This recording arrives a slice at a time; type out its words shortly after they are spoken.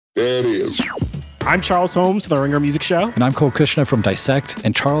There it is. I'm Charles Holmes, The Ringer Music Show. And I'm Cole Kushner from Dissect,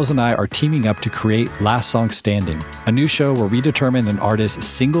 and Charles and I are teaming up to create Last Song Standing, a new show where we determine an artist's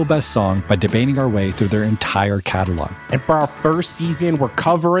single best song by debating our way through their entire catalog. And for our first season, we're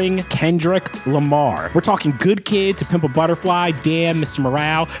covering Kendrick Lamar. We're talking Good Kid, To Pimp a Butterfly, Damn, Mr.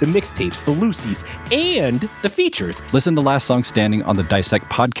 Morale, the mixtapes, the Lucy's, and the features. Listen to Last Song Standing on the Dissect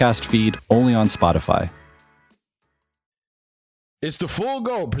podcast feed, only on Spotify. It's the Full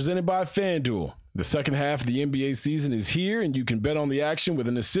Go presented by FanDuel. The second half of the NBA season is here, and you can bet on the action with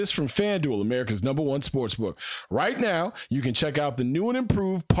an assist from FanDuel, America's #1 sportsbook. Right now, you can check out the new and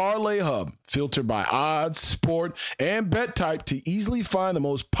improved Parlay Hub, filtered by odds, sport, and bet type to easily find the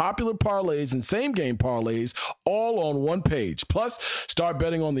most popular parlays and same-game parlays all on one page. Plus, start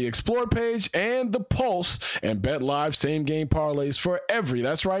betting on the Explore page and the Pulse, and bet live same-game parlays for every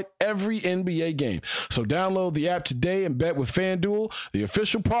NBA game. So download the app today and bet with FanDuel, the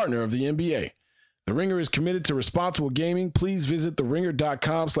official partner of the NBA. The Ringer is committed to responsible gaming. Please visit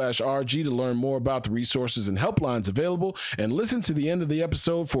theringer.com/RG to learn more about the resources and helplines available, and listen to the end of the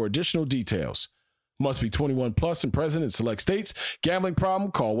episode for additional details. Must be 21 plus and present in select states. Gambling problem?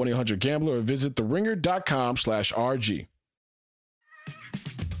 Call 1-800-GAMBLER or visit theringer.com/RG.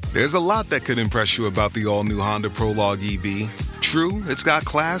 There's a lot that could impress you about the all-new Honda Prologue EV. True, it's got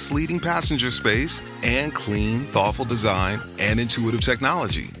class-leading passenger space and clean, thoughtful design and intuitive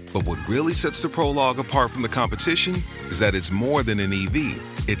technology. But what really sets the Prologue apart from the competition is that it's more than an EV.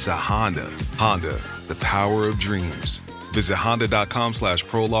 It's a Honda. Honda, the power of dreams. Visit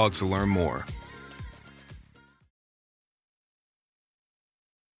honda.com/prologue to learn more.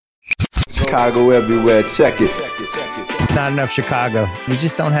 Chicago everywhere. Check it. Not enough Chicago. We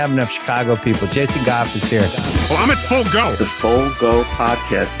just don't have enough Chicago people. Jason Goff is here. Well, I'm at Full Go. The Full Go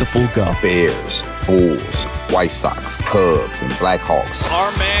Podcast. The Full Go. Bears, Bulls, White Sox, Cubs, and Blackhawks. Our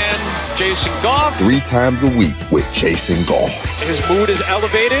man, Jason Goff. 3 times a week with Jason Goff. His mood is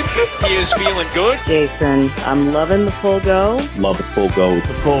elevated. He is feeling good. Jason, I'm loving the Full Go. Love the Full Go.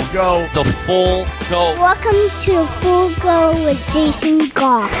 The Full Go. The Full Go. Welcome to Full Go with Jason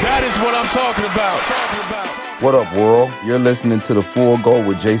Goff. That is what I'm talking about. What up, world? You're listening to The Full Go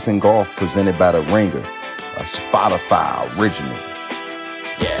with Jason Goff, presented by The Ringer, a Spotify original.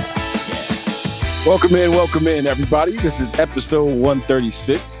 Welcome in, everybody. This is episode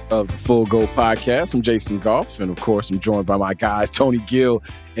 136 of the Full Go Podcast. I'm Jason Goff, and of course, I'm joined by my guys, Tony Gill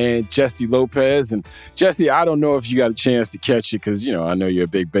and Jesse Lopez. And Jesse, I don't know if you got a chance to catch it because, I know you're a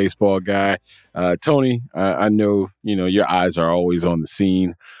big baseball guy. Tony, I know, your eyes are always on the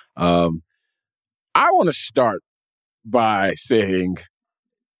scene. I want to start by saying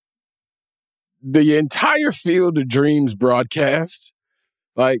the entire Field of Dreams broadcast,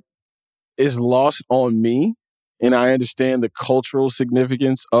 is lost on me, and I understand the cultural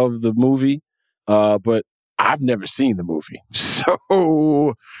significance of the movie, but I've never seen the movie.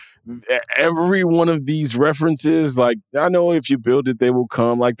 So every one of these references, I know if you build it, they will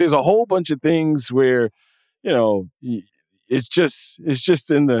come. There's a whole bunch of things where, it's just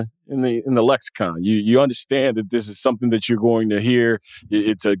in the lexicon. You understand that this is something that you're going to hear.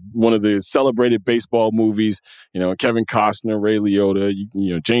 It's one of the celebrated baseball movies. Kevin Costner, Ray Liotta,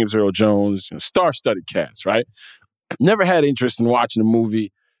 James Earl Jones, star-studded cast. Right? Never had interest in watching the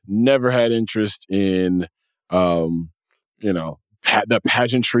movie. Never had interest in the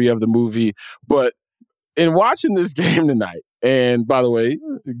pageantry of the movie. But in watching this game tonight, and by the way,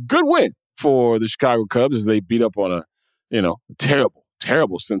 good win for the Chicago Cubs as they beat up on a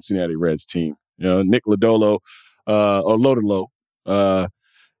terrible Cincinnati Reds team. Nick Lodolo, or Lodolo.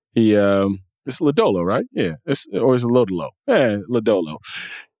 It's Lodolo, right? Yeah. Or is it Lodolo? Yeah, Lodolo.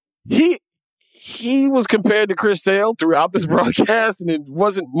 He was compared to Chris Sale throughout this broadcast, and it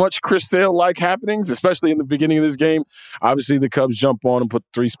wasn't much Chris Sale-like happenings, especially in the beginning of this game. Obviously, the Cubs jump on and put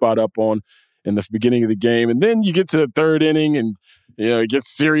the 3-spot up on in the beginning of the game. And then you get to the third inning, and it gets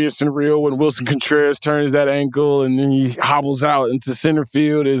serious and real when Wilson Contreras turns that ankle, and then he hobbles out into center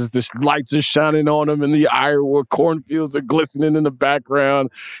field as the lights are shining on him and the Iowa cornfields are glistening in the background.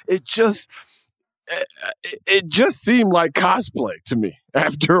 It just seemed like cosplay to me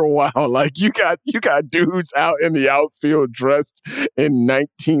after a while. You got dudes out in the outfield dressed in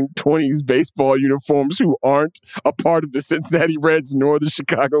 1920s baseball uniforms who aren't a part of the Cincinnati Reds nor the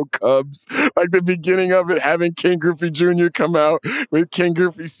Chicago Cubs. The beginning of it, having Ken Griffey Jr. come out with Ken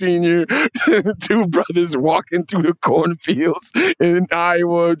Griffey Sr., two brothers walking through the cornfields in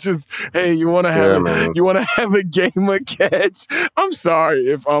Iowa. Just, hey, you want to have a game of catch? I'm sorry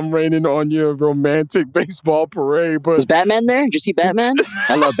if I'm raining on your romantic baseball parade, but was Batman there? Did you see Batman?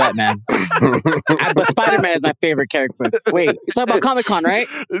 I love Batman. But Spider-Man is my favorite character. Wait, you're talking about Comic-Con, right?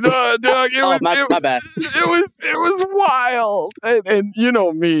 No, dog, my bad. It was wild. And you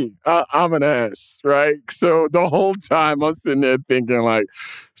know me, I'm an ass, right? So the whole time I'm sitting there thinking like,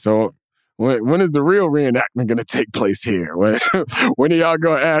 so when is the real reenactment going to take place here? When are y'all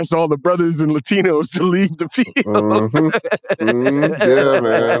going to ask all the brothers and Latinos to leave the field? Yeah,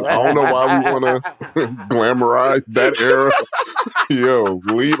 man. I don't know why we want to glamorize that era. Yo,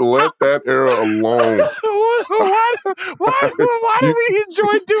 let that era alone. Why do we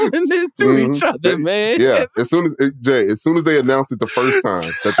enjoy doing this to each other, man? Yeah, as soon as they announced it the first time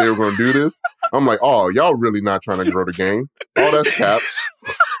that they were going to do this, I'm like, oh, y'all really not trying to grow the game. Oh, that's cap.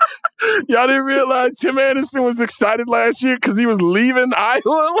 Y'all didn't realize Tim Anderson was excited last year because he was leaving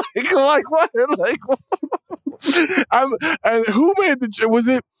Iowa? Like what? And who made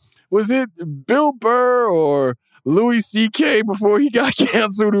the... Was it Bill Burr or Louis C.K. before he got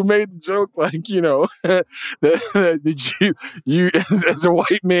canceled who made the joke? Like, you know, that you as a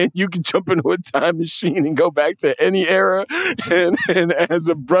white man, you can jump into a time machine and go back to any era. And as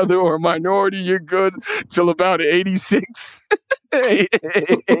a brother or a minority, you're good till about 86.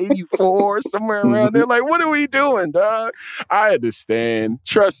 84, somewhere around there. Like, what are we doing, dog? I understand.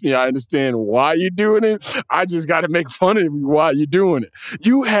 Trust me, I understand why you're doing it. I just got to make fun of you while you're doing it.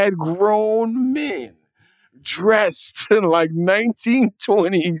 You had grown men dressed in like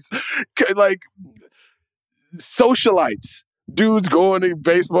 1920s, like socialites. Dudes going to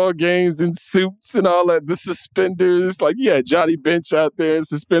baseball games in suits and all that, the suspenders. Like, yeah, Johnny Bench out there in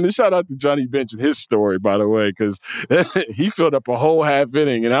suspenders. Shout out to Johnny Bench and his story, by the way, because he filled up a whole half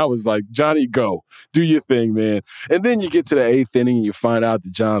inning, and I was like, Johnny, go. Do your thing, man. And then you get to the eighth inning, and you find out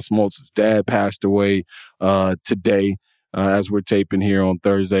that John Smoltz's dad passed away today. As we're taping here on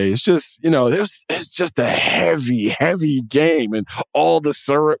Thursday. It's just, you know, it's just a heavy, heavy game and all the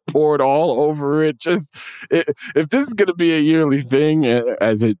syrup poured all over it. Just, if this is going to be a yearly thing,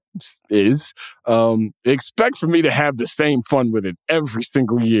 as it is, expect for me to have the same fun with it every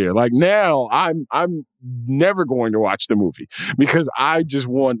single year. Like now, I'm never going to watch the movie because I just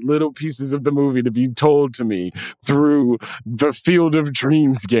want little pieces of the movie to be told to me through the Field of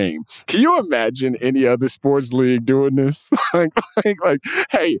Dreams game. Can you imagine any other sports league doing this? like,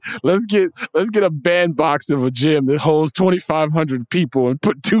 hey, let's get a bandbox of a gym that holds 2,500 people and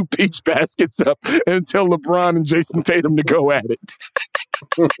put 2 peach baskets up and tell LeBron and Jason Tatum to go at it.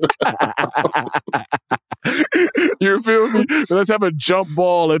 You feel me? Let's have a jump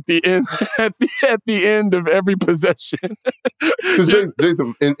ball at the end at the end of every possession. Because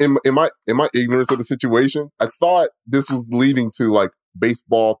Jason, in my ignorance of the situation, I thought this was leading to like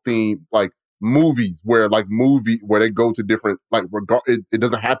baseball themed like movies where they go to different like it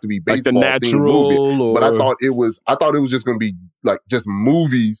doesn't have to be baseball like the themed movie. But I thought it was just going to be like just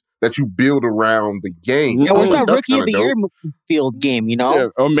movies that you build around the game. Yeah, well, it's not Rookie of the Year field game, you know? Yeah,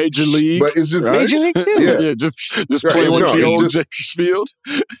 or Major League. But it's just Major League too. Yeah, just play one of the old Jacobs Field.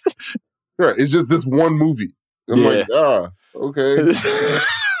 Right, it's just this one movie. I'm like, okay.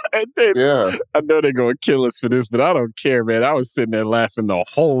 Yeah, I know they're going to kill us for this, but I don't care, man. I was sitting there laughing the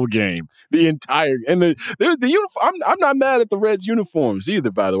whole game, the entire and the uniform. I'm not mad at the Reds uniforms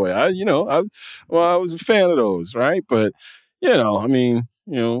either. By the way, I was a fan of those, right? But I mean,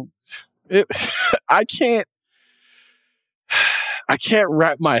 I can't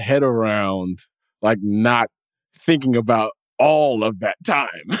wrap my head around like not thinking about all of that time.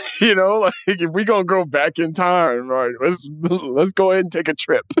 Like if we're gonna go back in time, right, let's go ahead and take a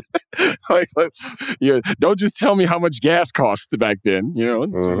trip. Don't just tell me how much gas cost back then.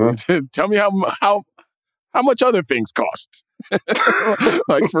 Tell me how much other things cost.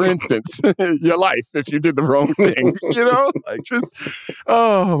 Like for instance, your life if you did the wrong thing.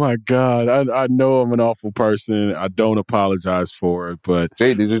 Oh my God. I know I'm an awful person. I don't apologize for it, but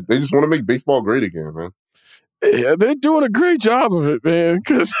they just want to make baseball great again, man. Yeah, they're doing a great job of it, man.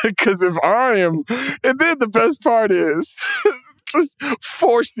 Because if I am, and then the best part is just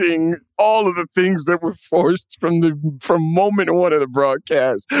forcing all of the things that were forced from moment one of the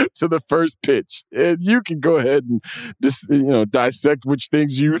broadcast to the first pitch. And you can go ahead and just dissect which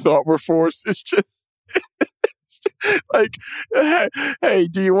things you thought were forced. It's just like, hey,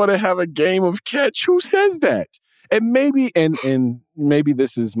 do you want to have a game of catch? Who says that? And maybe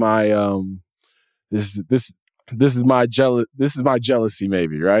this is my This is my jealousy,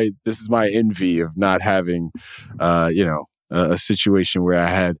 maybe, right? This is my envy of not having, a situation where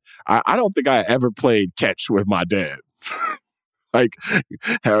I don't think I ever played catch with my dad. Like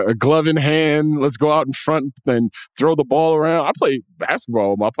a glove in hand, let's go out in front and throw the ball around. I played basketball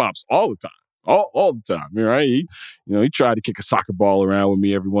with my pops all the time. all the time, right? He tried to kick a soccer ball around with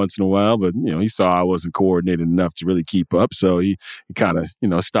me every once in a while, but, he saw I wasn't coordinated enough to really keep up. So he kind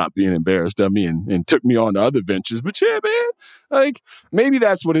of, stopped being embarrassed of me and took me on to other ventures. But yeah, man, like maybe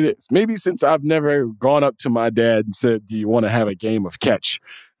that's what it is. Maybe since I've never gone up to my dad and said, do you want to have a game of catch?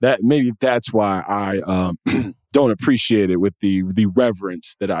 Maybe that's why I don't appreciate it with the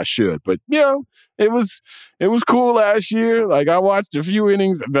reverence that I should. But, it was cool last year. Like, I watched a few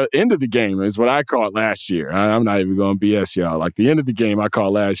innings. The end of the game is what I caught last year. I'm not even going to BS y'all. Like, the end of the game I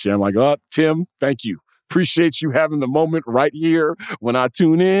caught last year. I'm like, oh, Tim, thank you. Appreciate you having the moment right here when I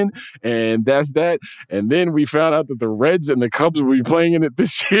tune in. And that's that. And then we found out that the Reds and the Cubs will be playing in it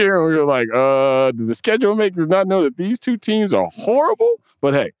this year. And we were like, do the schedule makers not know that these two teams are horrible?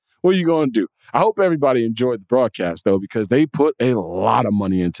 But hey, what are you going to do? I hope everybody enjoyed the broadcast, though, because they put a lot of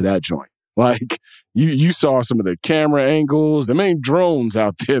money into that joint. Like, you saw some of the camera angles, the main drones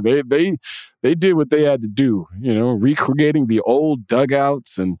out there. They did what they had to do, recreating the old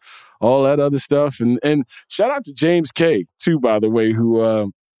dugouts and all that other stuff. And shout out to James K, too, by the way,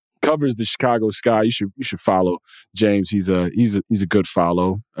 who covers the Chicago Sky. You should follow James. He's a good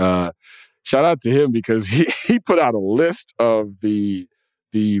follow. Shout out to him because he put out a list of the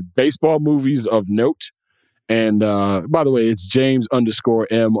baseball movies of note. And by the way, it's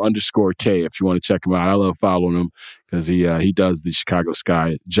James_M_K if you want to check him out. I love following him because he does the Chicago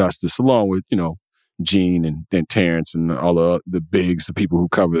Sky justice, along with, Gene and Terrence and all the bigs, the people who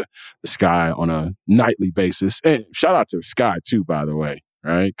cover the Sky on a nightly basis. And shout out to the Sky, too, by the way,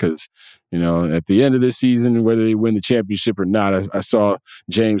 right? Because, at the end of this season, whether they win the championship or not, I saw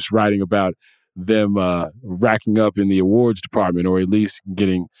James writing about them racking up in the awards department, or at least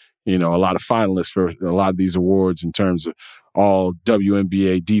getting a lot of finalists for a lot of these awards in terms of all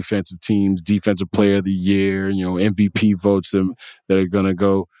WNBA defensive teams, defensive player of the year, MVP votes that are going to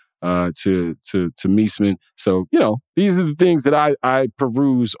go to Meesman. So, these are the things that I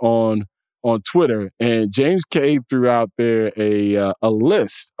peruse on Twitter. And James K threw out there a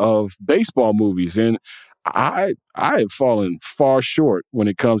list of baseball movies. And I have fallen far short when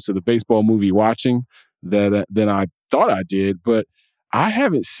it comes to the baseball movie watching than I thought I did. But I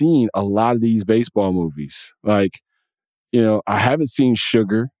haven't seen a lot of these baseball movies. Like, I haven't seen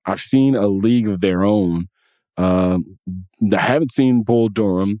Sugar. I've seen A League of Their Own. I haven't seen Bull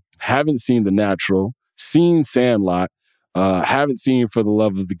Durham. Haven't seen The Natural. Seen Sandlot. Haven't seen For the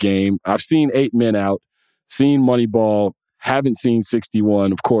Love of the Game. I've seen 8 Men Out. Seen Moneyball. Haven't seen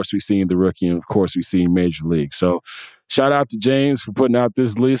 61. Of course, we've seen The Rookie. And of course, we've seen Major League. So shout out to James for putting out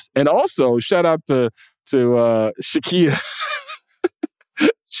this list. And also shout out to Shakia.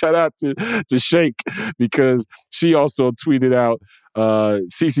 Shout out to Shake, because she also tweeted out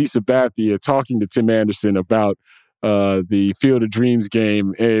CeCe Sabathia talking to Tim Anderson about the Field of Dreams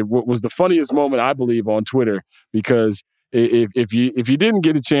game. And what was the funniest moment, I believe, on Twitter, because if you didn't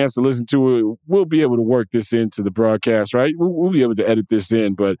get a chance to listen to it, we'll be able to work this into the broadcast, right? We'll be able to edit this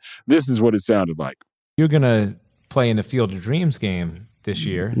in, but this is what it sounded like. You're going to play in the Field of Dreams game this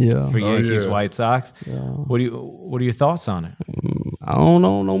year for Yankees White Sox. Yeah. What are your thoughts on it? I don't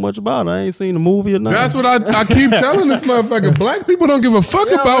know much about it. I ain't seen the movie or nothing. That's what I keep telling this motherfucker. Black people don't give a fuck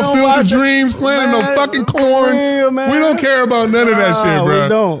about Field of Dreams, playing in no fucking corn. We don't care about none of that shit, bro. We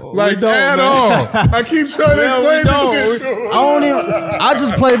don't. At all. I keep trying to explain this shit. I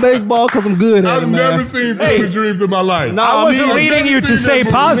just play baseball because I'm good at it, man. I've never seen Field of Dreams in my life. I wasn't leading you to say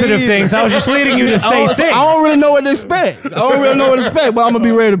positive things. I was just leading you to say things. I don't really know what to expect. But I'm going to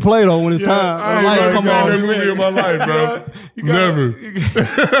be ready to play, though, when it's time. I ain't never seen that movie in my life, bro. Never.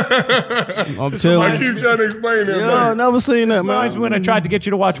 I'm telling you. I keep trying to explain that. Yeah, I never seen that, man. Reminds me when I tried to get you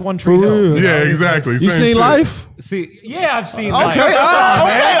to watch One Tree Hill. Yeah, exactly. You seen Life? I've seen Life. Okay,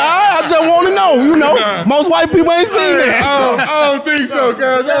 I just want to know. Most white people ain't seen that. I don't think so,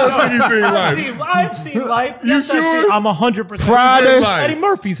 guys. I don't think you've seen Life. I've seen Life. You sure? I'm 100%. Friday. Eddie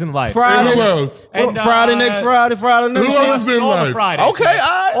Murphy's in Life. Friday. Who else? Friday next Friday. Friday next Who else is in all Life? the Fridays. Okay, all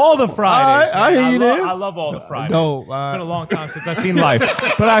right. All the Fridays. I hear you there. I love all the Fridays. Dope. It's been a long time since I've seen Life,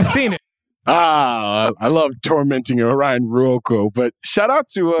 but I've seen it. I love tormenting Orion Ruocco, but shout out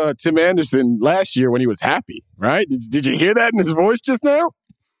to Tim Anderson last year when he was happy, right? Did you hear that in his voice just now?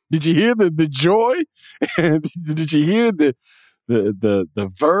 Did you hear the joy? Did you hear the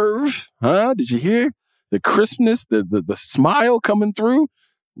verve? Huh? Did you hear the crispness, the smile coming through?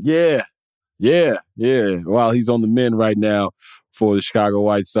 Yeah. While he's on the mend right now for the Chicago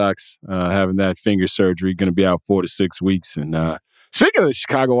White Sox, having that finger surgery, going to be out 4 to 6 weeks. And speaking of the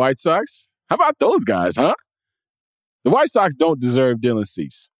Chicago White Sox, how about those guys, huh? The White Sox don't deserve Dylan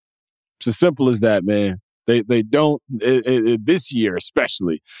Cease. It's as simple as that, man. They don't, this year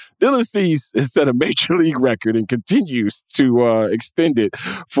especially. Dylan Cease has set a major league record and continues to extend it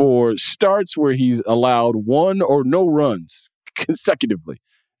for starts where he's allowed 1 or no runs consecutively.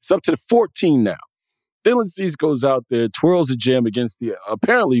 It's up to 14 now. Dylan Cease goes out there, twirls a gem against the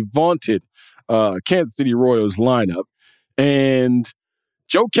apparently vaunted Kansas City Royals lineup. And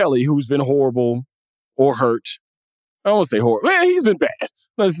Joe Kelly, who's been horrible or hurt, I won't say horrible. Man, he's been bad.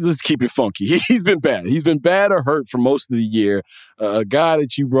 Let's keep it funky. He's been bad. He's been bad or hurt for most of the year. A guy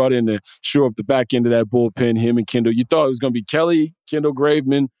that you brought in to shore up the back end of that bullpen, him and Kendall. You thought it was going to be Kelly, Kendall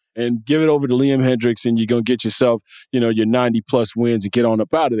Graveman, and give it over to Liam Hendricks, and you're going to get yourself, your 90-plus wins and get on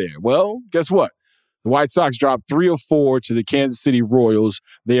up out of there. Well, guess what? The White Sox dropped 3 of 4 to the Kansas City Royals.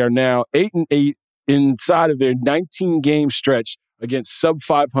 They are now 8-8 inside of their 19-game stretch against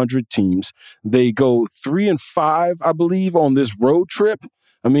sub-500 teams. They go 3-5, I believe, on this road trip.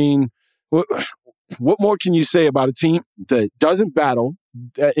 I mean, what more can you say about a team that doesn't battle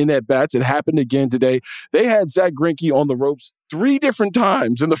in at-bats? It happened again today. They had Zach Greinke on the ropes 3 different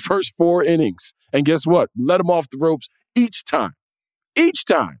times in the first 4 innings. And guess what? Let him off the ropes each time. Each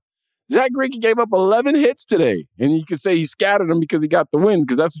time. Zach Greinke gave up 11 hits today. And you can say he scattered them because he got the win,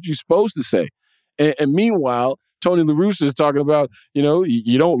 because that's what you're supposed to say. And meanwhile, Tony La Russa is talking about,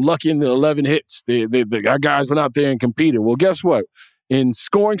 you don't luck into 11 hits. Our guys went out there and competed. Well, guess what? In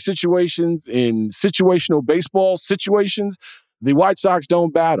scoring situations, in situational baseball situations, the White Sox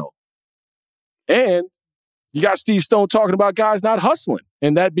don't battle. And you got Steve Stone talking about guys not hustling,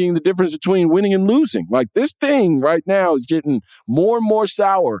 and that being the difference between winning and losing. Like, this thing right now is getting more and more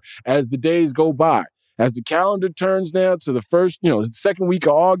sour as the days go by. As the calendar turns now to the first, second week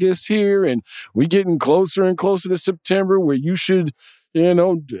of August here, and we're getting closer and closer to September, where you should,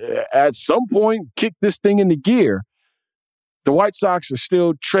 at some point kick this thing into gear. The White Sox are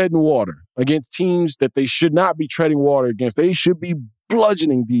still treading water against teams that they should not be treading water against. They should be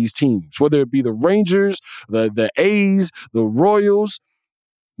bludgeoning these teams, whether it be the Rangers, the A's, the Royals.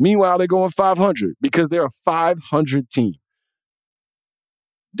 Meanwhile, they're going 500 because they're a 500 team.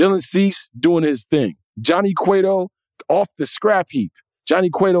 Dylan Cease doing his thing. Johnny Cueto off the scrap heap.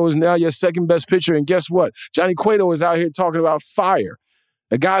 Johnny Cueto is now your second best pitcher, and guess what? Johnny Cueto is out here talking about fire.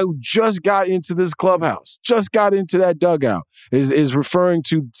 A guy who just got into this clubhouse, just got into that dugout, is referring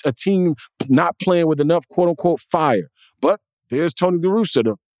to a team not playing with enough quote-unquote fire. But there's Tony La Russa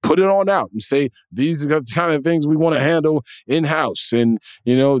to put it on out and say, these are the kind of things we want to handle in-house. And,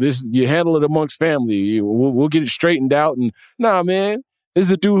 this you handle it amongst family. We'll get it straightened out. And, nah, man, this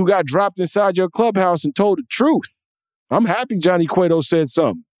is a dude who got dropped inside your clubhouse and told the truth. I'm happy Johnny Cueto said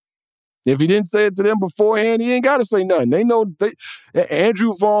something. If he didn't say it to them beforehand, he ain't got to say nothing. They know.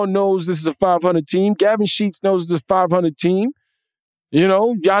 Andrew Vaughn knows this is a 500 team. Gavin Sheets knows this is a 500 team.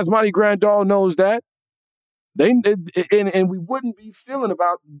 Yasmani Grandal knows that. And we wouldn't be feeling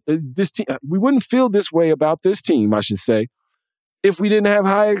about this team. We wouldn't feel this way about this team, I should say, if we didn't have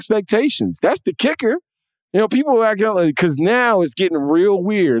high expectations. That's the kicker. People act like, because now it's getting real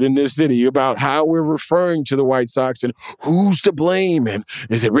weird in this city about how we're referring to the White Sox and who's to blame, and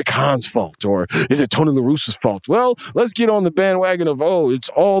is it Rick Hahn's fault or is it Tony La Russa's fault? Well, let's get on the bandwagon of, it's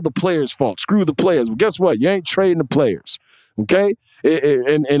all the players' fault. Screw the players. Well, guess what? You ain't trading the players, okay?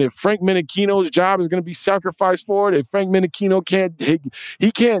 And if Frank Menachino's job is going to be sacrificed for it, if Frank Menachino can't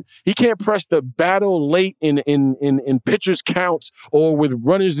press the battle late in pitchers' counts or with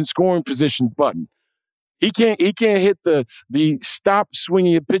runners in scoring position button. He can't hit the stop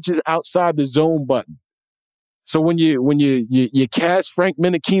swinging your pitches outside the zone button. So when you cast Frank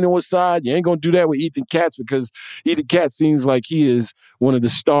Menachino aside, you ain't gonna do that with Ethan Katz, because Ethan Katz seems like he is one of the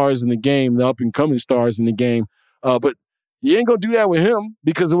stars in the game, the up and coming stars in the game. But you ain't gonna do that with him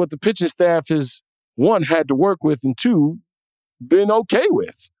because of what the pitching staff has, 1, had to work with, and 2, been okay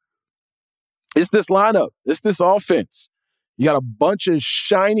with. It's this lineup. It's this offense. You got a bunch of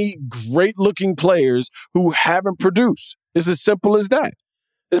shiny, great-looking players who haven't produced. It's as simple as that.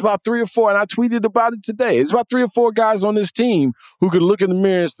 It's about 3 or 4, and I tweeted about it today. It's about 3 or 4 guys on this team who could look in the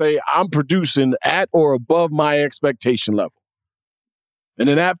mirror and say, I'm producing at or above my expectation level. And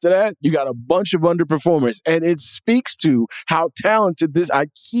then after that, you got a bunch of underperformers. And it speaks to how talented I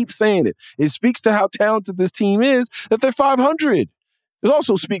keep saying it. It speaks to how talented this team is that they're 500. It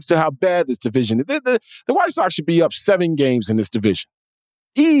also speaks to how bad this division is. The White Sox should be up 7 games in this division.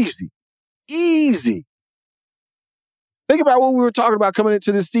 Easy. Easy. Think about what we were talking about coming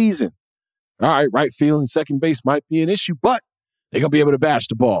into this season. All right, right field and second base might be an issue, but they're going to be able to bash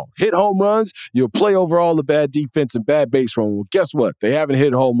the ball. Hit home runs, you'll play over all the bad defense and bad base running. Well, guess what? They haven't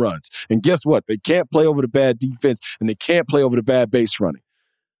hit home runs. And guess what? They can't play over the bad defense, and they can't play over the bad base running.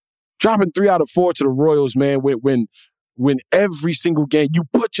 Dropping 3 out of 4 to the Royals, man, when every single game, you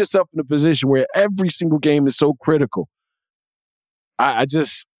put yourself in a position where every single game is so critical. I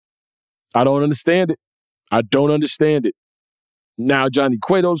don't understand it. I don't understand it. Now Johnny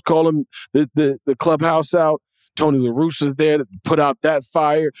Cueto's calling the clubhouse out. Tony La Russa's there to put out that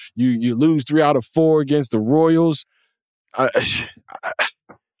fire. You lose 3 out of 4 against the Royals.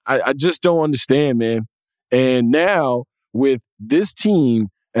 I just don't understand, man. And now with this team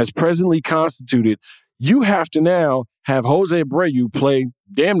as presently constituted, you have to now have Jose Abreu play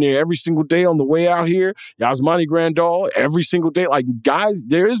damn near every single day on the way out here. Yasmani Grandal every single day. Like, guys,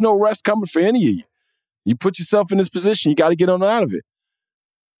 there is no rest coming for any of you. You put yourself in this position, you got to get on out of it.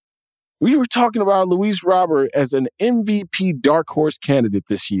 We were talking about Luis Robert as an MVP dark horse candidate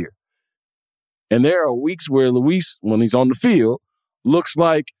this year. And there are weeks where Luis, when he's on the field, looks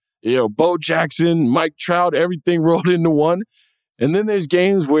like, Bo Jackson, Mike Trout, everything rolled into one. And then there's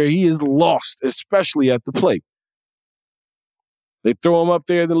games where he is lost, especially at the plate. They throw him up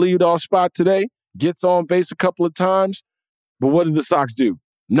there in the leadoff spot today, gets on base a couple of times, but what did the Sox do?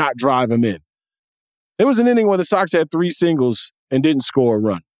 Not drive him in. There was an inning where the Sox had 3 singles and didn't score a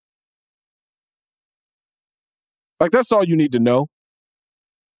run. Like, that's all you need to know.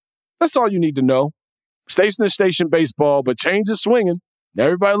 That's all you need to know. Station to station baseball, but change is swinging.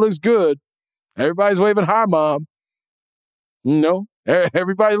 Everybody looks good. Everybody's waving hi, Mom.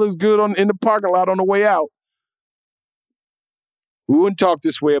 Everybody looks good in the parking lot on the way out. We wouldn't talk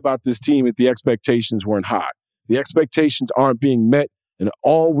this way about this team if the expectations weren't high. The expectations aren't being met, and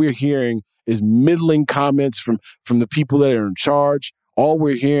all we're hearing is middling comments from the people that are in charge. All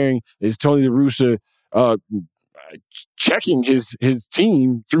we're hearing is Tony La Russa checking his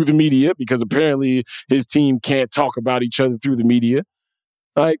team through the media, because apparently his team can't talk about each other through the media.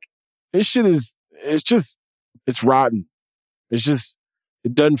 Like, this shit it's rotten.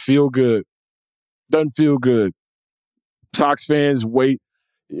 It doesn't feel good. Doesn't feel good. Sox fans wait,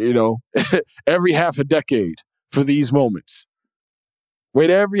 every half a decade for these moments. Wait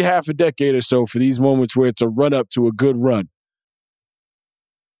every half a decade or so for these moments where it's a run-up to a good run.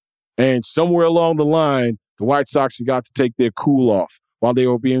 And somewhere along the line, the White Sox forgot to take their cool off while they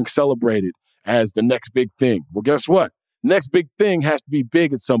were being celebrated as the next big thing. Well, guess what? Next big thing has to be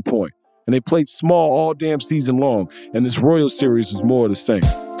big at some point. And they played small all damn season long. And this Royals series was more of the same.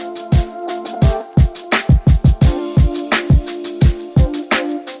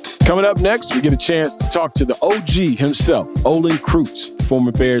 Coming up next, we get a chance to talk to the OG himself, Olin Kreutz,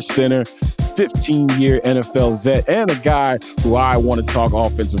 former Bears center, 15-year NFL vet, and a guy who I want to talk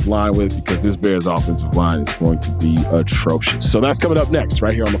offensive line with, because this Bears offensive line is going to be atrocious. So that's coming up next,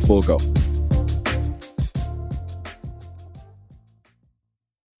 right here on The Full Go.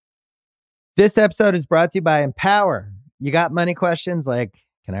 This episode is brought to you by Empower. You got money questions like,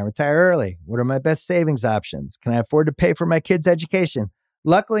 can I retire early? What are my best savings options? Can I afford to pay for my kids' education?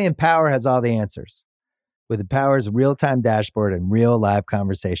 Luckily, Empower has all the answers. With Empower's real-time dashboard and real live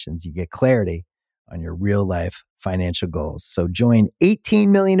conversations, you get clarity on your real-life financial goals. So join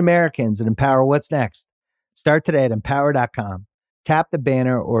 18 million Americans and Empower what's next. Start today at empower.com. Tap the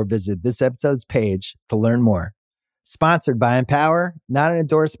banner or visit this episode's page to learn more. Sponsored by Empower, not an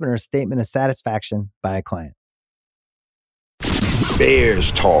endorsement or statement of satisfaction by a client.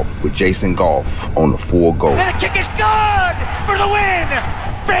 Bears Talk with Jason Goff on The Full Go. And the kick is good for the win.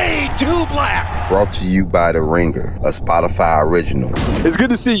 Fade to black. Brought to you by The Ringer, a Spotify original. It's good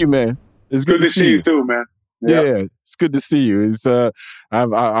to see you, man. It's good to see you too, man. Yeah, it's good to see you. It's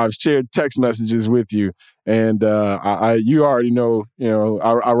I've shared text messages with you, and you already know,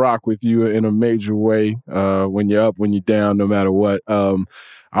 I rock with you in a major way. When you're up, when you're down, no matter what.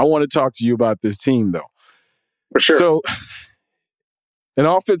 I want to talk to you about this team, though. For sure. So, an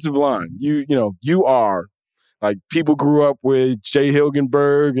offensive line, you are like, people grew up with Jay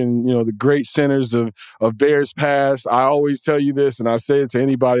Hilgenberg and, the great centers of Bears past. I always tell you this, and I say it to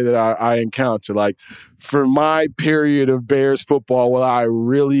anybody that I encounter. Like, for my period of Bears football, where I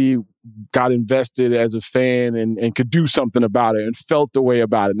really got invested as a fan and could do something about it and felt the way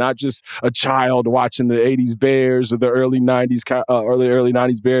about it, not just a child watching the 80s Bears or the early 90s early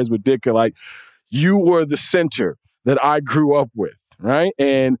 90s Bears with Ditka. Like, you were the center that I grew up with. Right.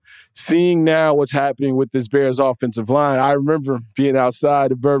 And seeing now what's happening with this Bears offensive line, I remember being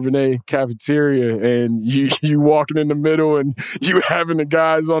outside the Bourbonnais cafeteria and you walking in the middle and you having the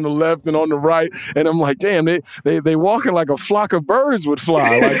guys on the left and on the right. And I'm like, damn, they walking like a flock of birds would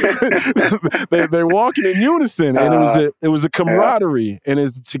fly. Like they're walking in unison. And it was a camaraderie and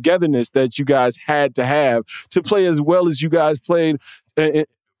it's a togetherness that you guys had to have to play as well as you guys played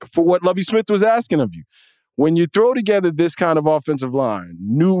for what Lovie Smith was asking of you. when you throw together this kind of offensive line,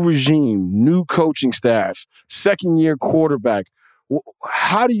 new regime, new coaching staff, second-year quarterback,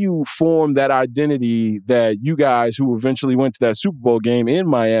 how do you form that identity that you guys who eventually went to that Super Bowl game in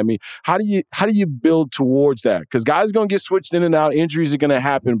Miami, how do you build towards that? Because guys are going to get switched in and out, injuries are going to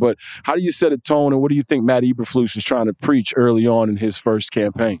happen, but how do you set a tone, and what do you think Matt Eberflus is trying to preach early on in his first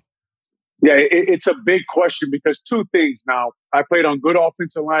campaign? Yeah, it's a big question because two things now. I played on good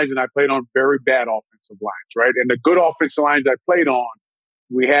offensive lines and I played on very bad offensive lines, right? And the good offensive lines I played on,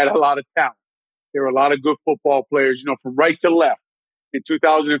 we had a lot of talent. There were a lot of good football players, from right to left. In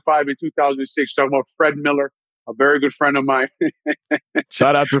 2005 and 2006, talking about Fred Miller, a very good friend of mine.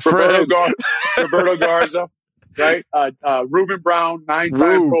 Shout out to Fred. Roberto Garza, right? Reuben Brown,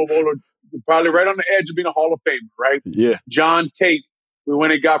 9-time Pro Bowler, probably right on the edge of being a Hall of Famer, right? Yeah. John Tate, we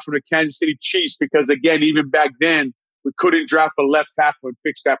went and got from the Kansas City Chiefs because, again, even back then, we couldn't draft a left tackle and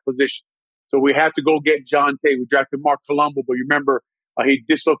fix that position. So we had to go get John Tate. We drafted Mark Colombo, but you remember he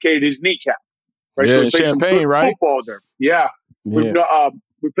dislocated his kneecap. Right? Yeah, so we played Champagne, some good right? football there. Yeah.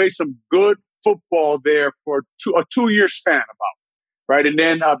 We played some good football there for a 2-year span about, right? And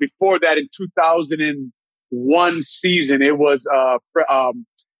then before that, in 2001 season, it was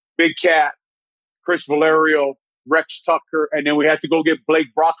Big Cat, Chris Valerio, Rex Tucker, and then we had to go get Blake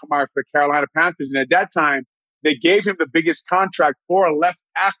Brockemeyer for the Carolina Panthers. And at that time, they gave him the biggest contract for a left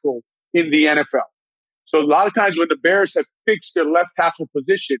tackle in the NFL. So a lot of times when the Bears have fixed their left tackle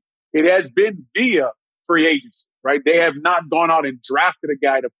position, it has been via free agency, right? They have not gone out and drafted a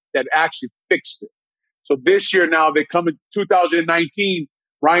guy that actually fixed it. So this year now, they come in 2019,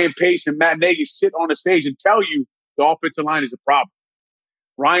 Ryan Pace and Matt Nagy sit on the stage and tell you the offensive line is a problem.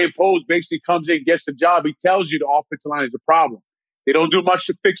 Ryan Poles basically comes in, gets the job. He tells you the offensive line is a problem. They don't do much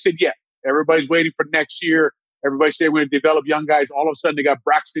to fix it yet. Everybody's waiting for next year. Everybody say we're going to develop young guys. All of a sudden, they got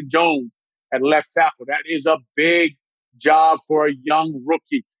Braxton Jones at left tackle. That is a big job for a young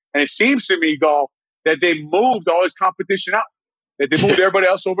rookie. And it seems to me, Golf, that they moved all his competition out. That they moved everybody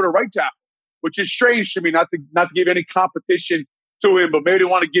else over to right tackle, which is strange to me, not to give any competition to him, but maybe they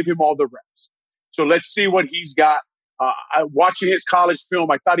want to give him all the reps. So let's see what he's got. Watching his college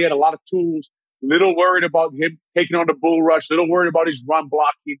film, I thought he had a lot of tools. Little worried about him taking on the bull rush. Little worried about his run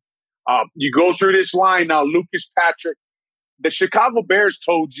blocking. You go through this line now, Lucas Patrick. The Chicago Bears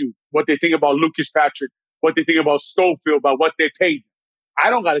told you what they think about Lucas Patrick, what they think about Schofield, about what they paid. I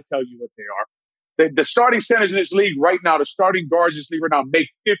don't got to tell you what they are. The starting centers in this league right now, the starting guards in this league right now make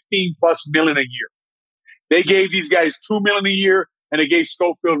 $15+ million a year. They gave these guys $2 million a year, and they gave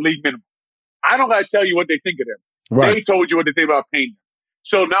Schofield league minimum. I don't got to tell you what they think of them. Right. They told you what they think about paying them.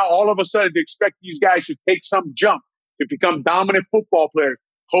 So now all of a sudden they expect these guys to take some jump to become dominant football players.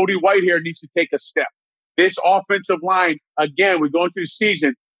 Cody Whitehair needs to take a step. This offensive line, again, we're going through the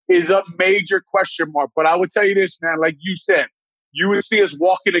season, is a major question mark. But I would tell you this, man, like you said, you would see us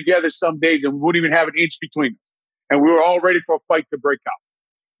walking together some days and we wouldn't even have an inch between us. And we were all ready for a fight to break out.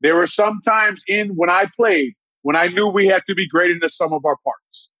 There were some times when I played, when I knew we had to be greater than the sum of our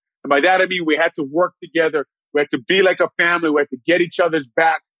parts. And by that, I mean we had to work together. We had to be like a family. We had to get each other's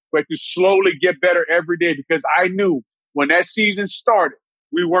back. We had to slowly get better every day because I knew when that season started,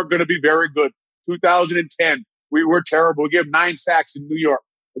 we weren't going to be very good. 2010, we were terrible. We gave 9 sacks in New York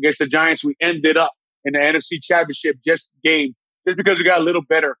against the Giants. We ended up in the NFC Championship just because we got a little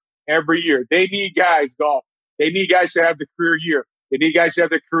better every year. They need guys, Golf. They need guys to have the career year. They need guys to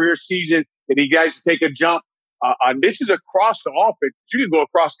have the career season. They need guys to take a jump. And this is across the offense. You can go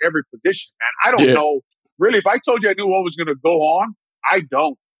across every position, man. I don't know. Really, if I told you I knew what was going to go on, I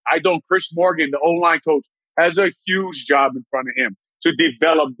don't. Chris Morgan, the O-line coach, has a huge job in front of him to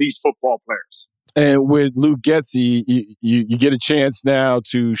develop these football players. And with Luke Getsy, you get a chance now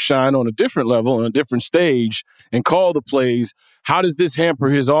to shine on a different level, on a different stage, and call the plays. How does this hamper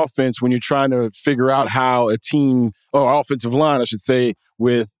his offense when you're trying to figure out how a team, or offensive line, I should say,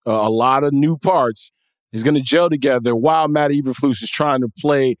 with a lot of new parts, is going to gel together while Matt Eberflus is trying to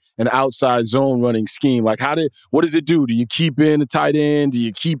play an outside zone running scheme? Like, what does it do? Do you keep in a tight end? Do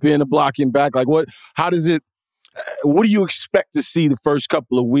you keep in a blocking back? Like, what do you expect to see the first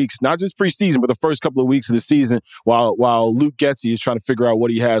couple of weeks, not just preseason, but the first couple of weeks of the season while Luke Getsy is trying to figure out what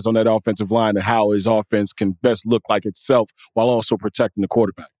he has on that offensive line and how his offense can best look like itself while also protecting the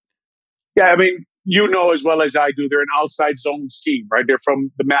quarterback? Yeah, I mean, you know as well as I do, they're an outside zone scheme, right? They're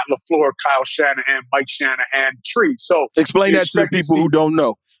from the Matt LaFleur, Kyle Shanahan, Mike Shanahan tree. So explain that to the people who don't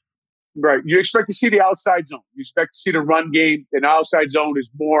know. Right. You expect to see the outside zone. You expect to see the run game. And outside zone is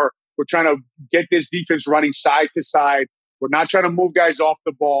more, we're trying to get this defense running side to side. We're not trying to move guys off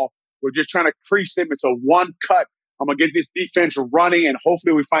the ball. We're just trying to crease them. It's a one cut I'm going to get this defense running, and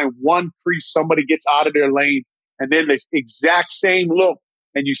hopefully we find one crease, somebody gets out of their lane, and then this exact same look,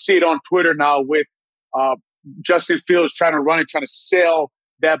 and you see it on Twitter now with Justin Fields trying to run it, trying to sell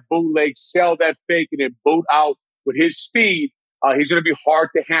that bootleg, sell that fake, and then boot out with his speed. He's going to be hard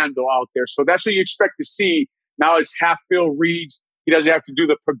to handle out there. So that's what you expect to see. Now it's half-field reads. He doesn't have to do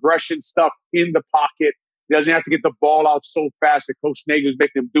the progression stuff in the pocket. He doesn't have to get the ball out so fast that Coach Nagy was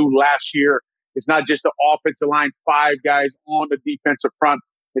making him do last year. It's not just the offensive line, 5 guys on the defensive front.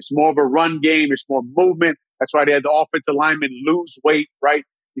 It's more of a run game. It's more movement. That's why they had the offensive linemen lose weight, right?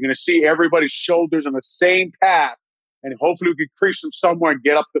 You're going to see everybody's shoulders on the same path, and hopefully we can crease them somewhere and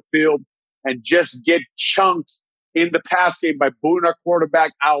get up the field and just get chunks in the pass game by booting our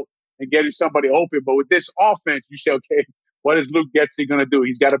quarterback out and getting somebody open. But with this offense, you say, okay, what is Luke Getsy going to do?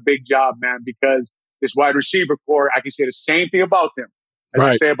 He's got a big job, man, because this wide receiver core, I can say the same thing about them as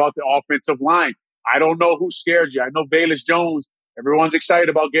I say about the offensive line. I don't know who scares you. I know Velus Jones, everyone's excited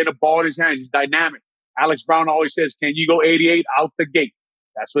about getting a ball in his hands. He's dynamic. Alex Brown always says, can you go 88 out the gate?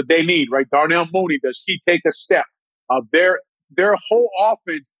 That's what they need, right? Darnell Mooney, does he take a step? Their whole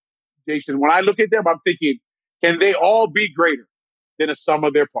offense, Jason, when I look at them, I'm thinking, can they all be greater than a sum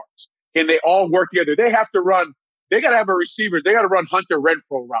of their parts? Can they all work together? They have to run. They got to have a receiver. They got to run Hunter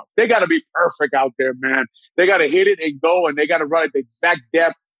Renfrow route. They got to be perfect out there, man. They got to hit it and go, and they got to run at the exact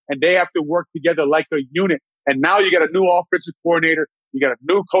depth, and they have to work together like a unit. And now you got a new offensive coordinator. You got a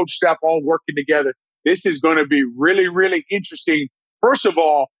new coach staff all working together. This is going to be really, really interesting. First of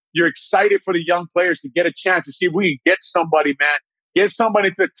all, you're excited for the young players to get a chance to see if we can get somebody, man. Get somebody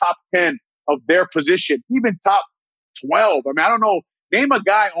to the top 10 of their position, even top 12. I mean, I don't know. Name a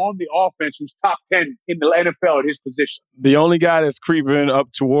guy on the offense who's top 10 in the NFL at his position. The only guy that's creeping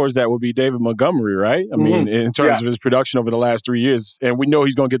up towards that would be David Montgomery, right? I mean, in terms of his production over the last 3 years, and we know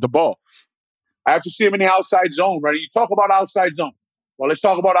he's going to get the ball. I have to see him in the outside zone, right? You talk about outside zone. Well, let's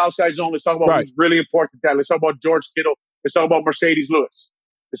talk about outside zone. Let's talk about who's really important to that. Let's talk about George Kittle. Let's talk about Mercedes Lewis.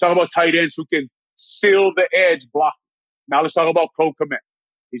 Let's talk about tight ends who can seal the edge block. Now let's talk about Cole Kmet.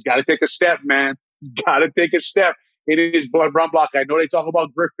 He's got to take a step, man. He's got to take a step in his run block. I know they talk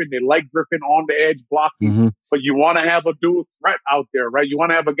about Griffin. They like Griffin on the edge blocking, but you want to have a dual threat out there, right? You want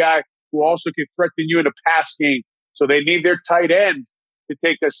to have a guy who also can threaten you in the pass game. So they need their tight ends to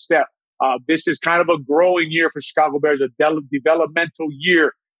take a step. This is kind of a growing year for Chicago Bears, a developmental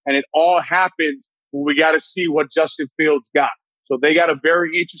year, and it all happens when we got to see what Justin Fields got. So they got a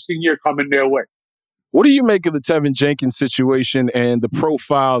very interesting year coming their way. What do you make of the Tevin Jenkins situation and the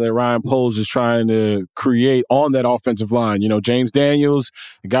profile that Ryan Poles is trying to create on that offensive line? You know, James Daniels,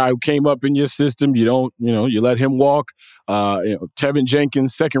 the guy who came up in your system, you let him walk. Tevin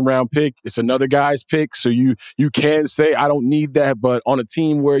Jenkins, second-round pick. It's another guy's pick, so you can say, I don't need that. But on a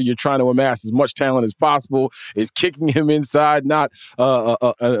team where you're trying to amass as much talent as possible, is kicking him inside not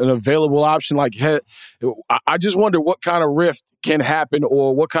an available option? I just wonder what kind of rift can happen,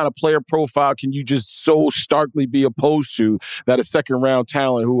 or what kind of player profile can you just so starkly be opposed to that a second-round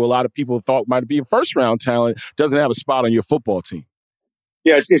talent who a lot of people thought might be a first-round talent doesn't have a spot on your football team?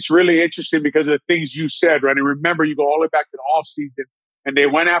 Yeah, it's really interesting because of the things you said, right? And remember, you go all the way back to the offseason, and they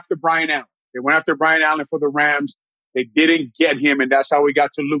went after Brian Allen. They went after Brian Allen for the Rams. They didn't get him, and that's how we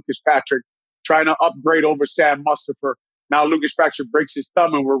got to Lucas Patrick, trying to upgrade over Sam Mustipher. Now Lucas Patrick breaks his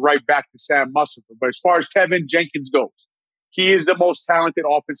thumb, and we're right back to Sam Mustipher. But as far as Tevin Jenkins goes, he is the most talented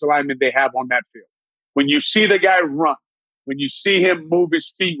offensive lineman they have on that field. When you see the guy run, when you see him move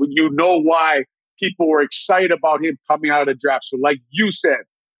his feet, when you know why people were excited about him coming out of the draft. So like you said,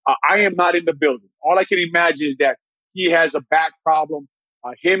 I am not in the building. All I can imagine is that he has a back problem.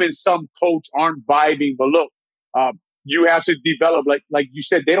 Him and some coach aren't vibing. But look, you have to develop, like you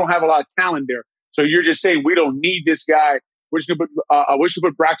said, they don't have a lot of talent there. So you're just saying, we don't need this guy. We're just going to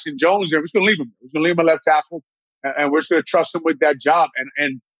put Braxton Jones there. We're just going to leave him. We're just going to leave him a left tackle. And we're just going to trust him with that job.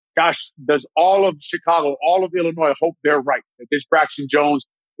 And gosh, does all of Chicago, all of Illinois hope they're right, that this Braxton Jones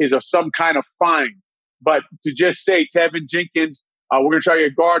is some kind of fine. But to just say, Tevin Jenkins, we're going to try to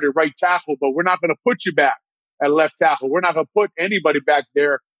guard at right tackle, but we're not going to put you back at left tackle. We're not going to put anybody back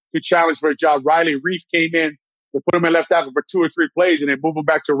there to challenge for a job. Riley Reif came in, they put him at left tackle for 2 or 3 plays, and they move him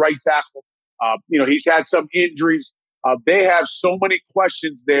back to right tackle. He's had some injuries. They have so many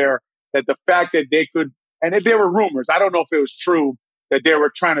questions there that the fact that they could, and there were rumors, I don't know if it was true, that they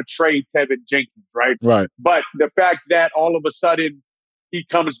were trying to trade Tevin Jenkins, right? Right. But the fact that all of a sudden he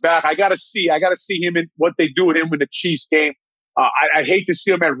comes back, I got to see him in what they do with him in the Chiefs game. I'd hate to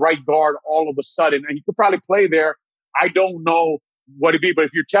see him at right guard all of a sudden. And he could probably play there. I don't know what it'd be, but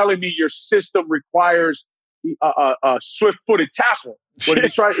if you're telling me your system requires a swift-footed tackle,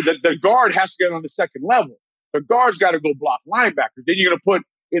 the guard has to get on the second level. The guard's got to go block linebackers. Then you're going to put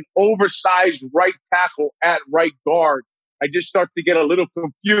an oversized right tackle at right guard. I just start to get a little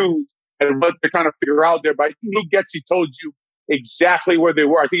confused at what they're trying to figure out there. But I think Luke Getsy told you exactly where they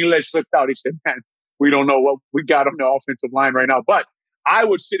were. I think he let it slip out. He said, man, we don't know what we got on the offensive line right now. But I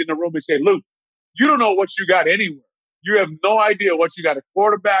would sit in the room and say, Luke, you don't know what you got anywhere. You have no idea what you got at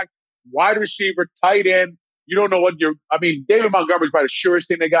quarterback, wide receiver, tight end. You don't know what David Montgomery's probably the surest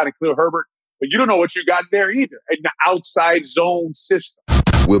thing they got in Khalil Herbert, but you don't know what you got there either in the outside zone system.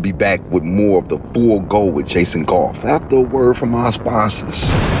 We'll be back with more of the Full Go with Jason Goff after a word from our sponsors.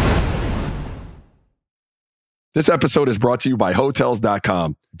 This episode is brought to you by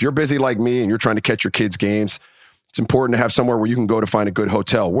Hotels.com. If you're busy like me and you're trying to catch your kids' games, it's important to have somewhere where you can go to find a good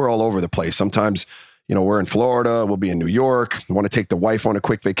hotel. We're all over the place. Sometimes, we're in Florida, we'll be in New York. We want to take the wife on a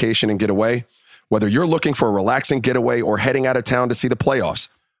quick vacation and get away. Whether you're looking for a relaxing getaway or heading out of town to see the playoffs,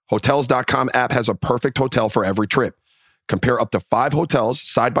 Hotels.com app has a perfect hotel for every trip. Compare up to 5 hotels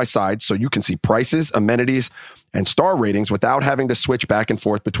side by side so you can see prices, amenities, and star ratings without having to switch back and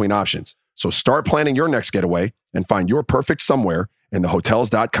forth between options. So start planning your next getaway and find your perfect somewhere in the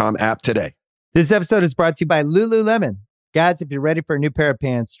Hotels.com app today. This episode is brought to you by Lululemon. Guys, if you're ready for a new pair of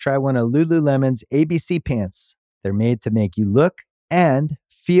pants, try one of Lululemon's ABC pants. They're made to make you look and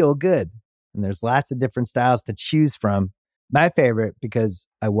feel good. And there's lots of different styles to choose from. My favorite, because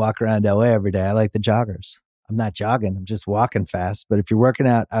I walk around LA every day, I like the joggers. I'm not jogging, I'm just walking fast. But if you're working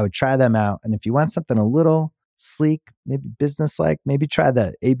out, I would try them out. And if you want something a little sleek, maybe business-like, maybe try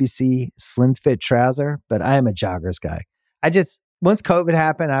the ABC Slim Fit trouser. But I am a joggers guy. Once COVID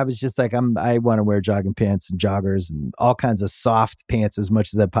happened, I was just like, I want to wear jogging pants and joggers and all kinds of soft pants as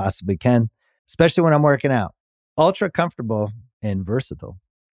much as I possibly can, especially when I'm working out. Ultra comfortable and versatile.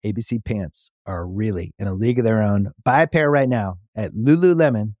 ABC pants are really in a league of their own. Buy a pair right now at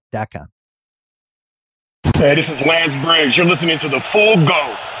Lululemon.com. Hey, this is Lance Briggs. You're listening to The Full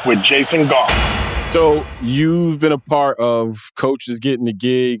Go with Jason Goff. So you've been a part of coaches getting the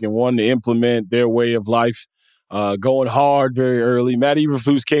gig and wanting to implement their way of life. Going hard very early. Matt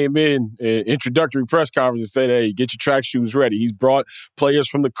Eberflus came in introductory press conference and said, hey, get your track shoes ready. He's brought players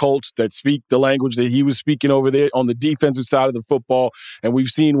from the Colts that speak the language that he was speaking over there on the defensive side of the football. And we've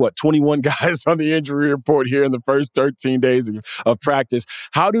seen, 21 guys on the injury report here in the first 13 days of practice.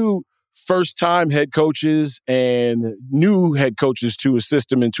 How do first-time head coaches and new head coaches to a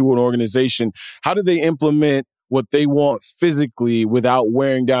system and to an organization, how do they implement what they want physically without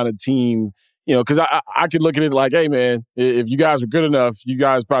wearing down a team? Because I could look at it like, hey, man, if you guys are good enough, you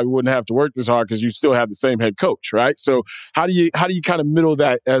guys probably wouldn't have to work this hard because you still have the same head coach, right? So how do you kind of middle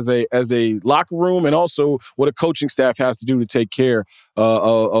that as a locker room and also what a coaching staff has to do to take care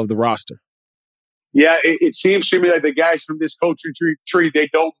of the roster? Yeah, it seems to me like the guys from this coaching tree, they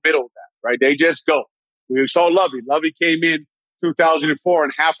don't middle that, right? They just go. We saw Lovey. Lovey came in 2004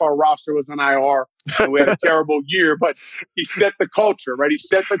 and half our roster was on IR and we had a terrible year, but he set the culture, right? He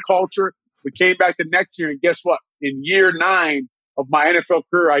set the culture. We came back the next year, and guess what? In year 9 of my NFL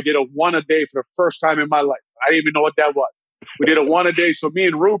career, I did a one-a-day for the first time in my life. I didn't even know what that was. We did a one-a-day. So me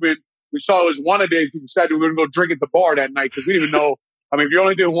and Ruben, we saw it was one-a-day. We decided we were going to go drink at the bar that night because we didn't even know. If you're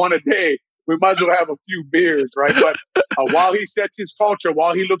only doing one-a-day, we might as well have a few beers, right? But while he sets his culture,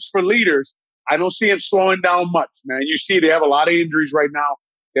 while he looks for leaders, I don't see him slowing down much, man. You see they have a lot of injuries right now.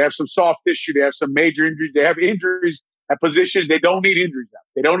 They have some soft tissue. They have some major injuries. They have injuries at positions they don't need injuries at.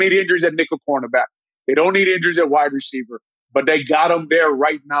 They don't need injuries at nickel cornerback. They don't need injuries at wide receiver. But they got them there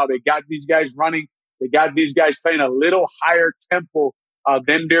right now. They got these guys running. They got these guys playing a little higher tempo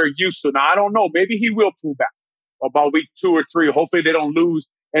than they're used to. Now, I don't know. Maybe he will pull back about week 2 or 3. Hopefully they don't lose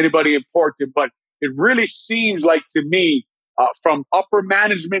anybody important. But it really seems like to me, from upper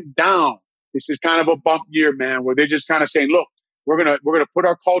management down, this is kind of a bump year, man, where they're just kind of saying, look, we're gonna put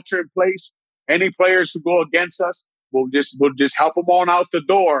our culture in place. Any players who go against us, we'll just help them on out the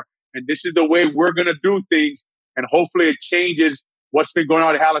door. And this is the way we're going to do things. And hopefully it changes what's been going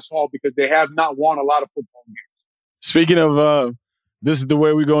on at Hallis Hall because they have not won a lot of football games. Speaking of this is the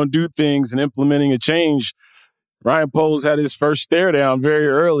way we're going to do things and implementing a change, Ryan Poles had his first stare down very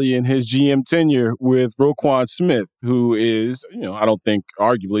early in his GM tenure with Roquan Smith, who is, I don't think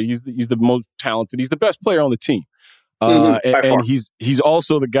arguably he's the most talented. He's the best player on the team. And he's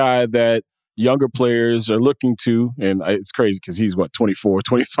also the guy that younger players are looking to, and it's crazy because he's 24,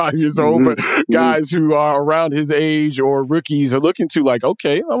 25 years old, but guys who are around his age or rookies are looking to like,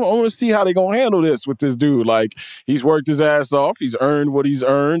 okay, I want to see how they're going to handle this with this dude. Like, he's worked his ass off. He's earned what he's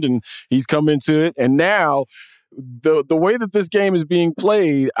earned, and he's come into it. And now the way that this game is being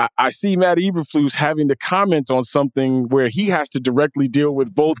played, I see Matt Eberflus having to comment on something where he has to directly deal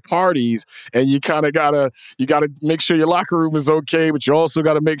with both parties, and you kind of gotta make sure your locker room is okay, but you also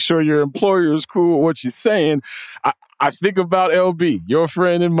got to make sure your employer is cool with what you're saying. I think about LB, your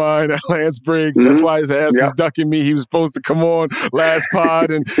friend and mine, Lance Briggs. Mm-hmm. That's why his ass is ducking me. He was supposed to come on last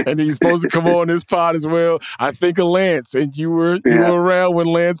pod, and he's supposed to come on this pod as well. I think of Lance, and you were around when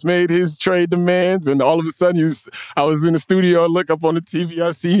Lance made his trade demands, and all of a sudden I was in the studio, I look up on the TV,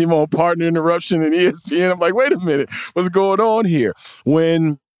 I see him on Partner Interruption and ESPN. I'm like, wait a minute, what's going on here?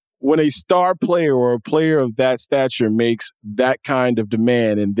 When a star player or a player of that stature makes that kind of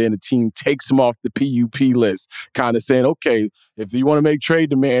demand and then a team takes him off the PUP list, kind of saying, okay, if you want to make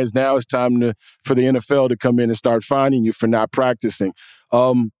trade demands, now it's time for the NFL to come in and start fining you for not practicing.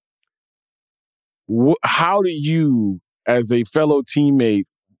 How do you, as a fellow teammate,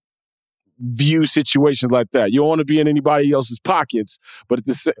 view situations like that? You don't want to be in anybody else's pockets, but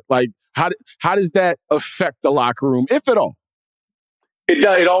how does that affect the locker room, if at all?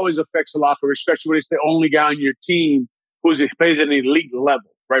 It always affects the locker room, especially when it's the only guy on your team who plays at an elite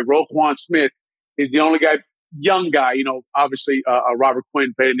level, right? Roquan Smith is the only guy, young guy, obviously Robert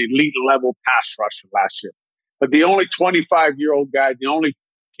Quinn played an elite level pass rusher last year. But the only 25-year-old guy, the only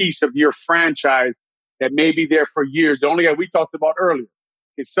piece of your franchise that may be there for years, the only guy we talked about earlier,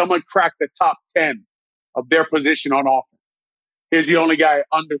 is someone crack the top 10 of their position on offense. Here's the only guy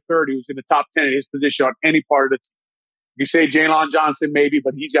under 30 who's in the top 10 of his position on any part of the team. You say Jalen Johnson maybe,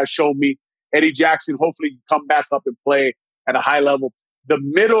 but he's got to show me. Eddie Jackson hopefully can come back up and play at a high level. The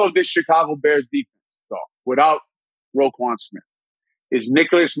middle of this Chicago Bears defense, though, without Roquan Smith, is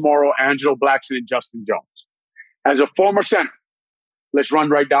Nicholas Morrow, Angelo Blackson, and Justin Jones. As a former center, let's run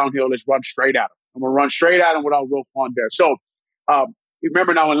right downhill. Let's run straight at him. I'm going to run straight at him without Roquan there. So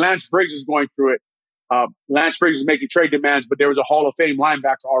remember now when Lance Briggs is going through it, Lance Briggs is making trade demands, but there was a Hall of Fame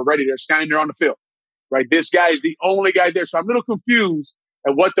linebacker already. They're standing there on the field. Right, this guy is the only guy there, so I'm a little confused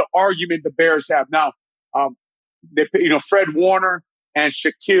at what the argument the Bears have now. Fred Warner and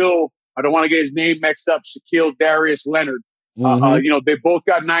Shaquille. I don't want to get his name mixed up. Shaquille Darius Leonard. Mm-hmm. They both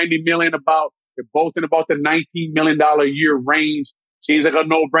got $90 million. They're both in about the $19 million a year range. Seems like a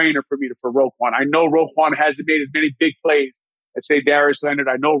no-brainer for Roquan. I know Roquan hasn't made as many big plays as say Darius Leonard.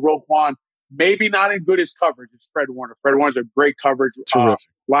 I know Roquan maybe not as good as coverage as Fred Warner. Fred Warner's a great coverage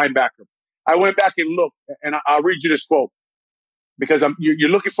linebacker. I went back and looked, and I'll read you this quote because you're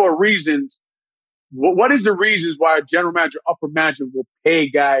looking for reasons. What is the reasons why a general manager, upper management will pay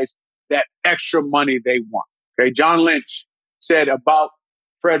guys that extra money they want? Okay, John Lynch said about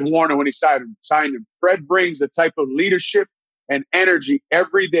Fred Warner when he signed him. Fred brings the type of leadership and energy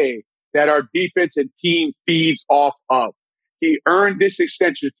every day that our defense and team feeds off of. He earned this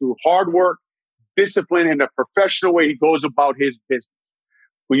extension through hard work, discipline, and the professional way he goes about his business.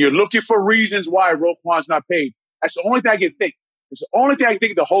 When you're looking for reasons why Roquan's not paid, that's the only thing I can think. It's the only thing I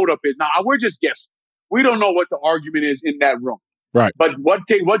think the holdup is. Now, we're just guessing. We don't know what the argument is in that room. Right. But what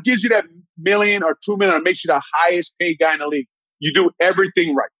gives you that $1 million or $2 million or makes you the highest paid guy in the league? You do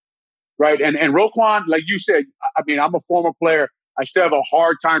everything right. Right? And Roquan, like you said, I mean, I'm a former player. I still have a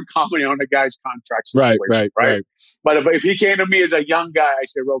hard time commenting on the guy's contract situation. Right. But if he came to me as a young guy, I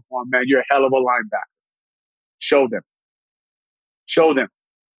said, Roquan, man, you're a hell of a linebacker. Show them.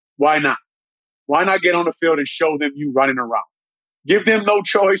 Why not? Why not get on the field and show them you running around? Give them no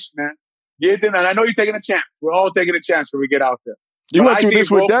choice, man. Give them, and I know you're taking a chance. We're all taking a chance when we get out there. You went through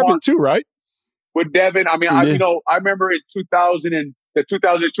this with Devin too, right? With Devin, I mean, I remember in the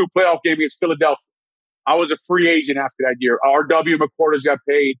 2002 playoff game against Philadelphia. I was a free agent after that year. R.W. McCorders got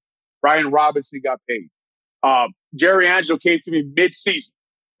paid. Brian Robinson got paid. Jerry Angelo came to me mid-season,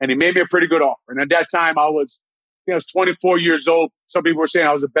 and he made me a pretty good offer. And at that time, I was 24 years old. Some people were saying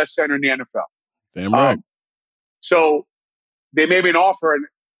I was the best center in the NFL. Damn right. So they made me an offer, and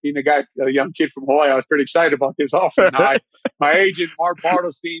being a young kid from Hawaii, I was pretty excited about this offer. And my agent, Mark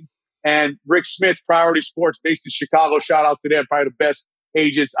Bartelstein, and Rick Smith, Priority Sports, based in Chicago, shout out to them, probably the best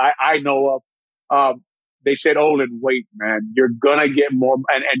agents I know of. They said, Olin, wait, man, you're going to get more.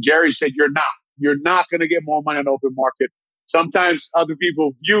 And Jerry said, you're not going to get more money on the open market. Sometimes other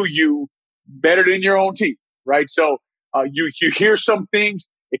people view you better than your own team. Right. So you hear some things,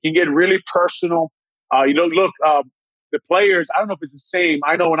 it can get really personal. The players, I don't know if it's the same.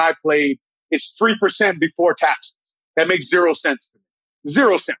 I know when I played, it's 3% before taxes. That makes 0 sense to me.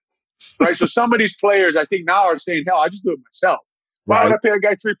 0 cents. Right. So some of these players, I think now are saying, hell, I just do it myself. Why would I pay a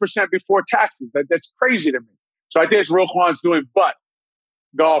guy 3% before taxes? That's crazy to me. So I think it's Roquan's doing. But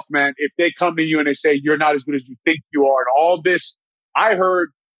Golf, man, if they come to you and they say you're not as good as you think you are, and all this, I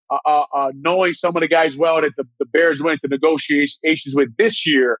heard knowing some of the guys well that the Bears went to negotiations with this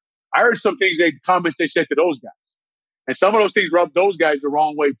year, I heard some comments they said to those guys. And some of those things rubbed those guys the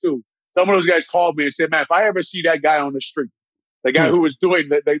wrong way too. Some of those guys called me and said, man, if I ever see that guy on the street, the guy who was doing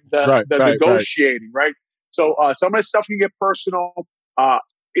the negotiating, right? So some of the stuff can get personal.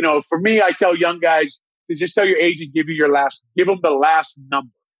 For me, I tell young guys to just tell your agent, give them the last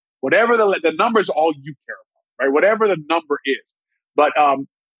number. Whatever the number is all you care about, right? Whatever the number is. But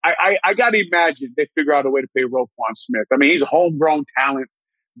I got to imagine they figure out a way to pay Roquan Smith. I mean, he's a homegrown talent.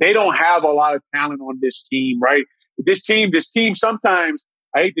 They don't have a lot of talent on this team, right? This team sometimes,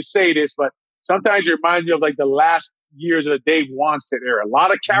 I hate to say this, but sometimes it reminds me of like the last years of the Dave Wanstead era. A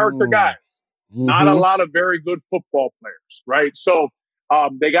lot of character guys, not a lot of very good football players, right? So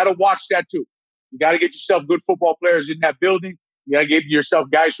they got to watch that too. You got to get yourself good football players in that building. You got to get yourself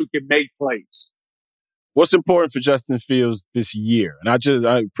guys who can make plays. What's important for Justin Fields this year? Not just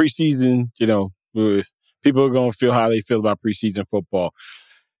preseason, people are going to feel how they feel about preseason football.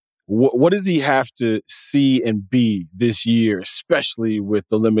 What does he have to see and be this year, especially with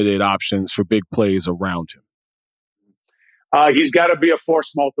the limited options for big plays around him? He's got to be a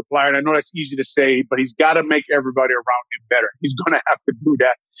force multiplier. And I know that's easy to say, but he's got to make everybody around him better. He's going to have to do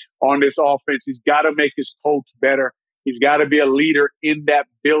that on this offense. He's got to make his coach better. He's got to be a leader in that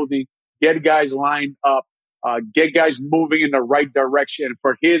building, get guys lined up, get guys moving in the right direction.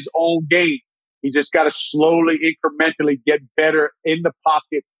 For his own game, he just got to slowly, incrementally get better in the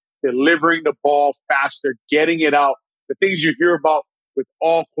pocket, delivering the ball faster, getting it out, the things you hear about with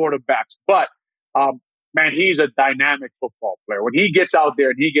all quarterbacks. But, man, he's a dynamic football player. When he gets out there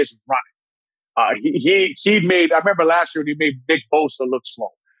and he gets running, he made – I remember last year when he made Nick Bosa look slow.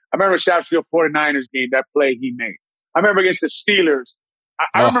 I remember Sheffield 49ers game, that play he made. I remember against the Steelers.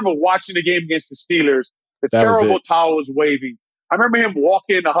 I remember watching the game against the Steelers. The terrible towel was waving. I remember him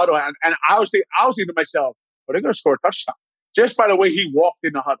walking in the huddle, and I was thinking to myself, well, they're going to score a touchdown. Just by the way he walked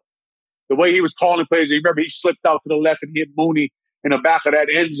in the huddle. The way he was calling plays. You remember he slipped out to the left and hit Mooney in the back of that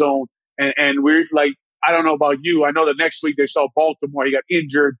end zone. And we're like, I don't know about you. I know the next week they saw Baltimore. He got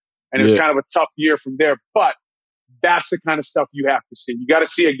injured, and it was kind of a tough year from there. But that's the kind of stuff you have to see. You got to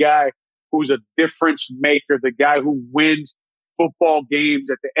see a guy who's a difference maker, the guy who wins football games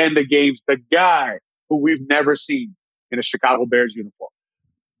at the end of games, the guy who we've never seen in a Chicago Bears uniform.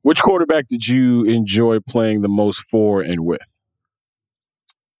 Which quarterback did you enjoy playing the most for and with?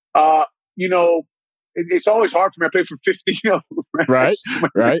 It's always hard for me. I played for 15 of them. Right.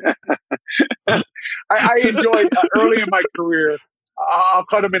 I enjoyed early in my career. I'll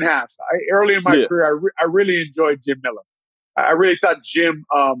cut them in half. Early in my career, I really enjoyed Jim Miller. I really thought Jim.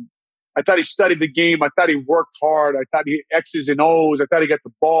 I thought he studied the game. I thought he worked hard. I thought he X's and O's. I thought he got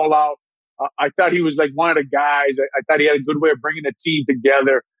the ball out. I thought he was like one of the guys. I thought he had a good way of bringing the team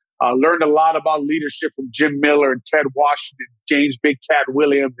together. Learned a lot about leadership from Jim Miller and Ted Washington, James Big Cat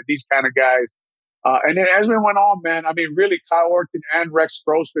Williams, and these kind of guys. And then as we went on, man, I mean, really, Kyle Orton and Rex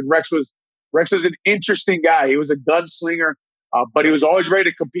Grossman. Rex was an interesting guy. He was a gunslinger, but he was always ready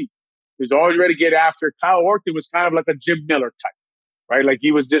to compete. He was always ready to get after. Kyle Orton was kind of like a Jim Miller type, right? Like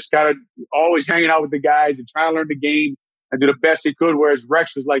he was just kind of always hanging out with the guys and trying to learn the game and do the best he could. Whereas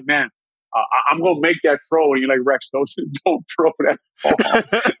Rex was like, man, I'm going to make that throw. And you're like, Rex, don't throw that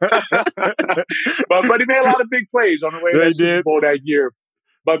ball. but he made a lot of big plays on the way to the Super Bowl that year.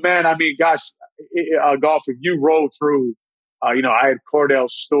 But, man, I mean, gosh, Golf, if you roll through, I had Cordell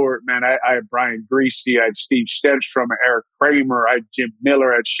Stewart, man. I had Brian Greasy. I had Steve Stenstrom, Eric Kramer. I had Jim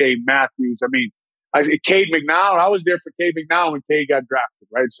Miller. I had Shane Matthews. I mean, Cade McNown. I was there for Cade McNown when Cade got drafted,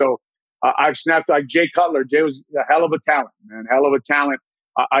 right? So I've snapped like Jay Cutler. Jay was a hell of a talent, man. Hell of a talent.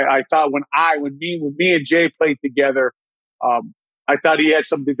 I thought when me and Jay played together, I thought he had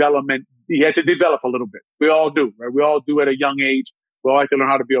some development. He had to develop a little bit. We all do, right? We all do at a young age. We all like to learn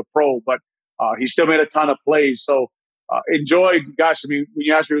how to be a pro, but he still made a ton of plays. So enjoyed, gosh, I mean, when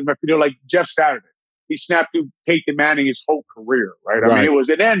you asked me, like Jeff Saturday, he snapped through Peyton Manning his whole career, right? I mean, it was,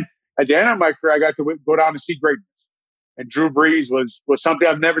 and then at the end of my career, I got to go down and see greatness. And Drew Brees was something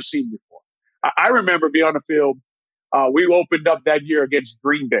I've never seen before. I remember being on the field. We opened up that year against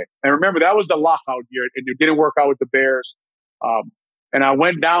Green Bay. And remember, that was the lockout year, and it didn't work out with the Bears. And I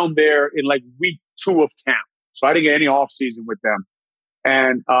went down there in like week 2 of camp. So I didn't get any offseason with them.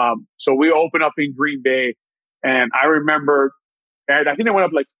 And so we opened up in Green Bay. And I remember, and I think they went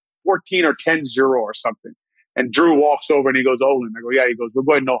up like 14 or 10-0 or something. And Drew walks over and he goes, Olin. I go, yeah. He goes, we're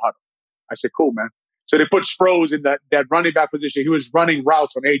going no huddle. I said, cool, man. So they put Sproles in that running back position. He was running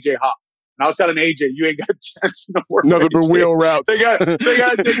routes on A.J. Hawk. And I was telling AJ, you ain't got a chance in the world. Nothing but wheel routes. They got to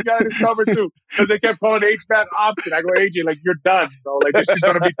take guys to cover too. Because they kept calling H-back option. I go, AJ, like, you're done, bro. Like, this is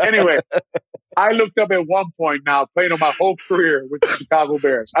going to be... Anyway, I looked up at one point now, playing on my whole career with the Chicago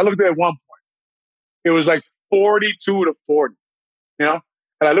Bears. I looked at one point. It was like 42-40, you know?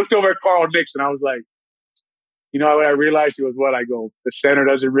 And I looked over at Carl Nix, and I was like, you know what I realized? He was what? I go, the center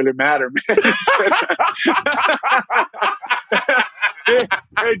doesn't really matter, man.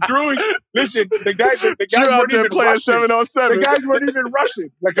 hey, Drew, listen, the guys weren't even playing rushing. 7-on-7. The guys weren't even rushing.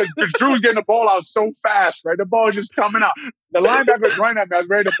 Like, because Drew's getting the ball out so fast, right? The ball is just coming out. The linebacker was running at me. I was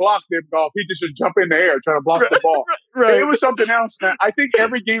ready to block him off. He just jump in the air trying to block the ball. Right. It was something else, man. I think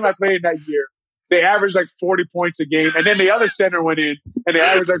every game I played that year, they averaged like 40 points a game. And then the other center went in, and they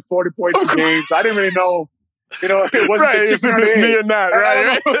averaged like 40 points a game. So I didn't really know. You know, it wasn't right, if it's me or not,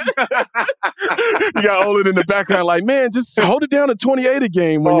 right? You got Olin in the background like, man, just hold it down to 28 a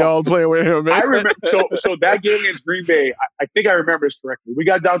game when y'all playing with him, man. I remember, so that game against Green Bay, I think I remember this correctly. We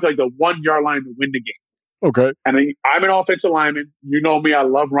got down to like the 1 yard line to win the game. Okay. And I'm an offensive lineman. You know me, I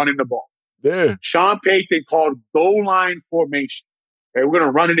love running the ball. Yeah. Sean Payton called goal line formation. Okay, we're going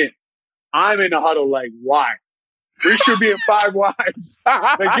to run it in. I'm in the huddle like, why? We should be in 5 wides.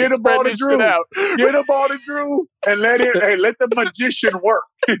 Like, get the ball to Drew. Get the ball to Drew and let the magician work.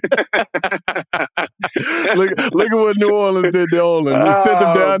 look at what New Orleans did to Olin. We sent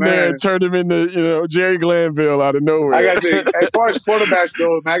them down there and turned him into, Jerry Glanville out of nowhere. As far as quarterbacks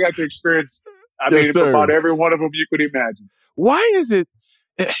go, man, I got to experience, about every one of them you could imagine. Why is it?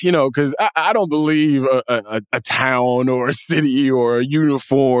 Because I don't believe a town or a city or a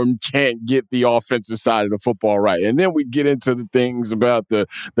uniform can't get the offensive side of the football right. And then we get into the things about the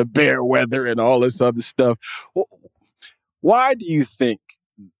bear weather and all this other stuff. Why do you think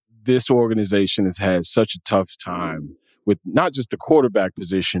this organization has had such a tough time with not just the quarterback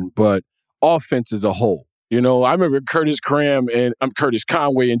position, but offense as a whole? I remember Curtis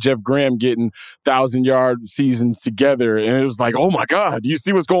Conway and Jeff Graham getting 1,000-yard seasons together, and it was like, oh my God, do you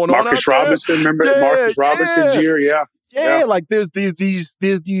see what's going on? Marcus Robinson, remember Marcus Robinson's year? Yeah. Like there's these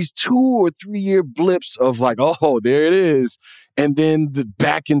 2 or 3 year blips of like, oh, there it is, and then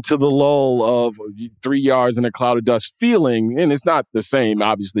back into the lull of 3 yards in a cloud of dust feeling, and it's not the same,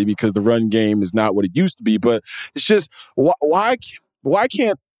 obviously, because the run game is not what it used to be, but it's just why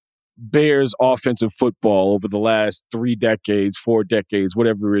can't Bears offensive football over the last 3 decades, 4 decades,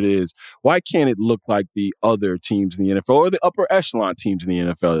 whatever it is, why can't it look like the other teams in the NFL or the upper echelon teams in the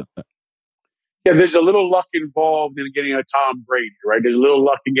NFL? Yeah, there's a little luck involved in getting a Tom Brady, right? There's a little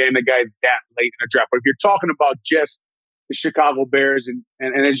luck in getting the guy that late in the draft. But if you're talking about just the Chicago Bears,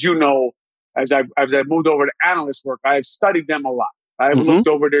 and as you know, as I've moved over to analyst work, I've studied them a lot. I've looked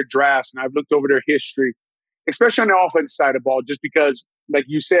over their drafts and I've looked over their history, especially on the offense side of the ball, just because, like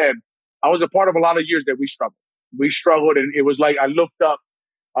you said, I was a part of a lot of years that we struggled. We struggled, and it was like I looked up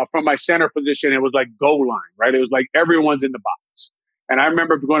from my center position. It was like goal line, right? It was like everyone's in the box. And I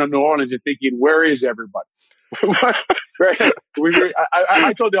remember going to New Orleans and thinking, where is everybody? Right?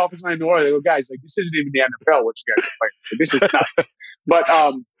 I told the offensive line in New Orleans, I go, guys, like, this isn't even the NFL, what you guys are playing. Like, this is nuts. But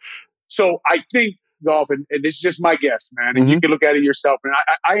so I think, Golf, and this is just my guess, man, and you can look at it yourself. And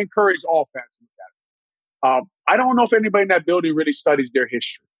I encourage all fans to look at it. I don't know if anybody in that building really studies their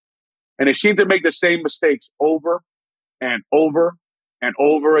history. And they seem to make the same mistakes over and over and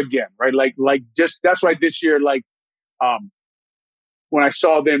over again, right? Like just that's why this year, when I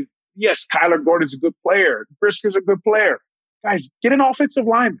saw them, yes, Kyler Gordon's a good player. Brisker's a good player. Guys, get an offensive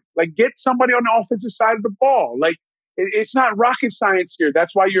lineman. Like, get somebody on the offensive side of the ball. Like, it's not rocket science here.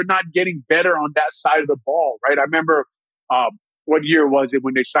 That's why you're not getting better on that side of the ball, right? I remember what year was it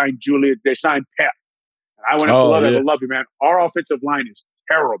when they signed Pep. And I went up to Lovey. I go, Lovey, man, our offensive line is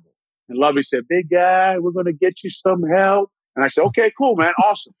terrible. And Lovey said, big guy, we're going to get you some help. And I said, okay, cool, man.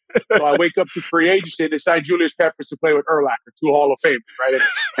 Awesome. So I wake up to free agency and they signed Julius Peppers to play with Urlacher, 2 Hall of Famers,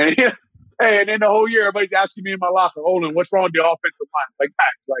 right? And then the whole year, everybody's asking me in my locker, Olin, what's wrong with the offensive line? Like, guys,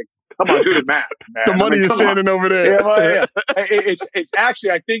 like, come on, do the math, man. The money is standing over there. Yeah. It's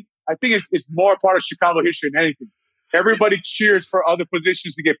actually, I think it's more part of Chicago history than anything. Everybody cheers for other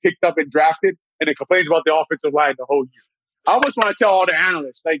positions to get picked up and drafted, and it complains about the offensive line the whole year. I almost want to tell all the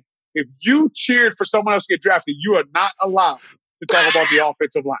analysts, like, if you cheered for someone else to get drafted, you are not allowed to talk about the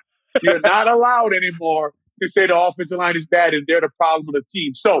offensive line. You're not allowed anymore to say the offensive line is bad and they're the problem of the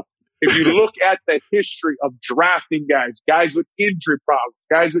team. So if you look at the history of drafting guys with injury problems,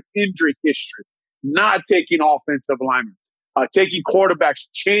 guys with injury history, not taking offensive linemen, taking quarterbacks,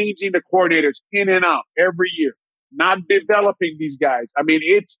 changing the coordinators in and out every year, not developing these guys. I mean,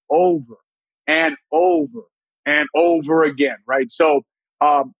 it's over and over and over again, right? So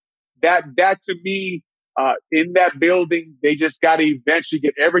that to me, in that building, they just got to eventually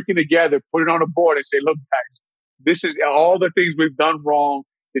get everything together, put it on a board, and say, "Look, guys, this is all the things we've done wrong.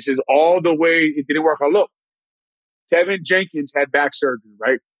 This is all the way it didn't work out." Look, Kevin Jenkins had back surgery,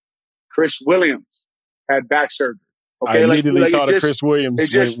 right? Chris Williams had back surgery. Okay, I immediately thought of Chris Williams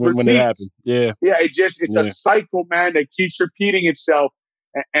when it happened. Yeah, it's a cycle, man, that keeps repeating itself,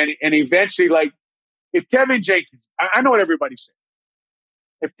 and eventually, like, if Kevin Jenkins, I know what everybody's saying.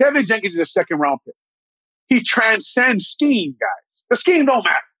 If Kevin Jenkins is a second round pick, he transcends scheme, guys. The scheme don't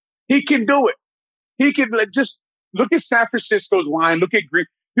matter. He can do it. He can just look at San Francisco's line. Look at Green.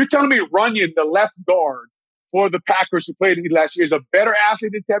 You're telling me Runyon, the left guard for the Packers who played last year, is a better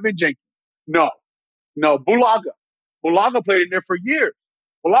athlete than Kevin Jenkins? No. Bulaga played in there for years.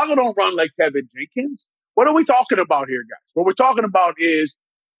 Bulaga don't run like Kevin Jenkins. What are we talking about here, guys? What we're talking about is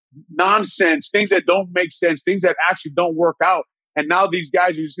nonsense, things that don't make sense, things that actually don't work out. And now these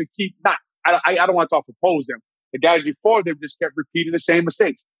guys are just going to keep I don't want to talk oppose them. The guys before them just kept repeating the same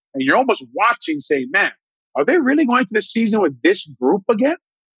mistakes. And you're almost watching saying, man, are they really going to the season with this group again?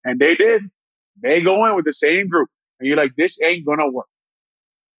 And they did. They go in with the same group. And you're like, this ain't going to work.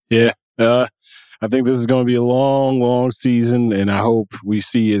 Yeah. I think this is going to be a long, long season, and I hope we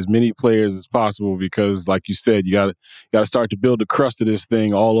see as many players as possible because, like you said, you got to start to build the crust of this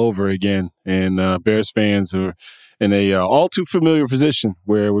thing all over again. And Bears fans are in a all too familiar position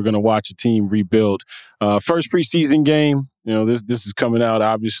where we're going to watch a team rebuild. First preseason game, this is coming out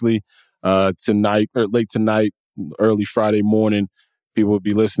obviously tonight or late tonight, early Friday morning. People will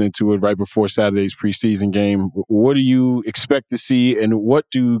be listening to it right before Saturday's preseason game. What do you expect to see, and what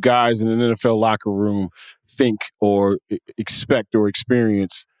do guys in an NFL locker room think or expect or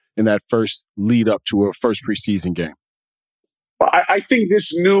experience in that first lead up to a first preseason game? Well, I think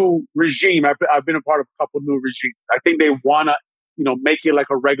this new regime, I've been a part of a couple new regimes. I think they want to, make it like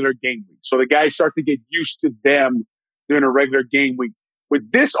a regular game week. So the guys start to get used to them during a regular game week.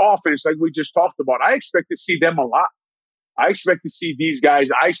 With this offense, like we just talked about, I expect to see them a lot. I expect to see these guys.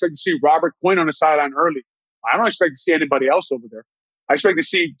 I expect to see Robert Quinn on the sideline early. I don't expect to see anybody else over there. I expect to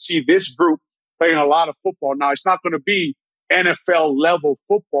see this group playing a lot of football. Now, it's not going to be NFL level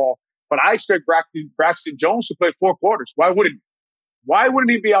football, but I expect Braxton Jones to play 4 quarters. Why wouldn't he? Why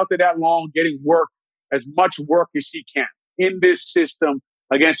wouldn't he be out there that long getting work, as much work as he can in this system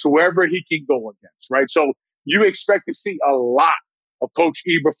against whoever he can go against, right? So you expect to see a lot of Coach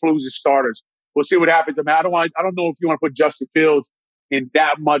Eberflus' starters. We'll see what happens. I mean, I don't know if you want to put Justin Fields in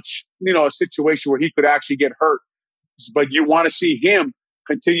that much, a situation where he could actually get hurt. But you want to see him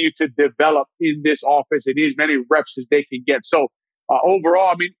continue to develop in this offense and as many reps as they can get. So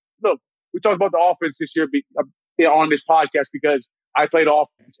overall, I mean, look, we talked about the offense this year on this podcast because I played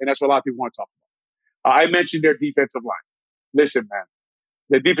offense, and that's what a lot of people want to talk about. I mentioned their defensive line. Listen, man,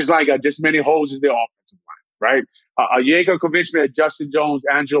 the defensive line got just as many holes as their offensive line, right? You ain't going to convince me that Justin Jones,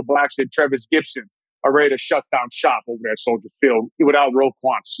 Angelo Blackson, Travis Gibson are ready to shut down shop over there at Soldier Field without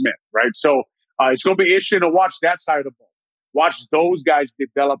Roquan Smith, right? So it's going to be interesting to watch that side of the ball. Watch those guys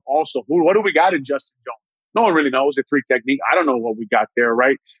develop also. What do we got in Justin Jones? No one really knows the 3 technique. I don't know what we got there,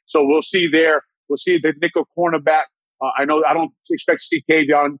 right? So we'll see there. We'll see the nickel cornerback. I don't expect to see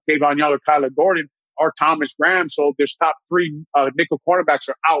Kayvon Young or Kyler Gordon or Thomas Graham. So their top 3 nickel cornerbacks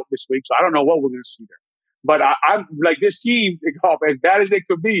are out this week. So I don't know what we're going to see there. But I'm like, this team, as bad as it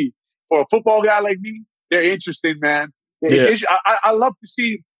could be, for a football guy like me, they're interesting, man. I love to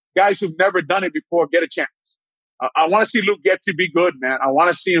see guys who've never done it before get a chance. I want to see Luke get to be good, man. I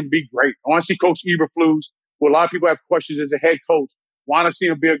want to see him be great. I want to see Coach Eberflus, who a lot of people have questions as a head coach, want to see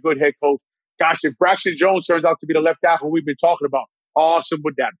him be a good head coach. Gosh, if Braxton Jones turns out to be the left tackle we've been talking about, how awesome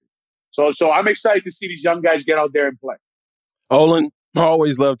would that be? So I'm excited to see these young guys get out there and play. Olin, I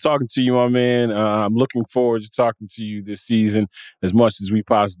always love talking to you, my man. I'm looking forward to talking to you this season as much as we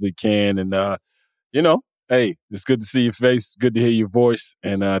possibly can. And, hey, it's good to see your face. Good to hear your voice.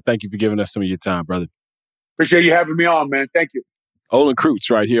 And thank you for giving us some of your time, brother. Appreciate you having me on, man. Thank you. Olin Kreutz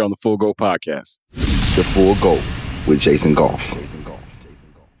right here on the Full Go Podcast. The Full Go with Jason Goff.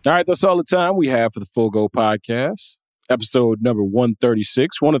 All right, that's all the time we have for the Full Go Podcast. Episode number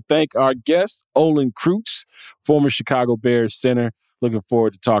 136. Want to thank our guest, Olin Kreutz, former Chicago Bears center. Looking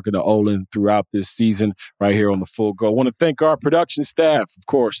forward to talking to Olin throughout this season right here on the Full Go. I want to thank our production staff, of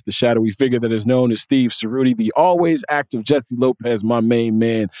course, the shadowy figure that is known as Steve Cerruti, the always active Jesse Lopez, my main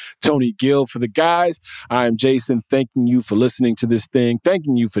man, Tony Gill. For the guys, I am Jason, thanking you for listening to this thing,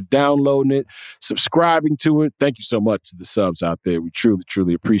 thanking you for downloading it, subscribing to it. Thank you so much to the subs out there. We truly,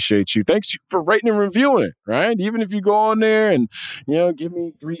 truly appreciate you. Thanks for rating and reviewing it, right? Even if you go on there and, give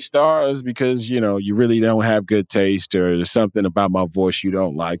me 3 stars because, you really don't have good taste or there's something about my voice you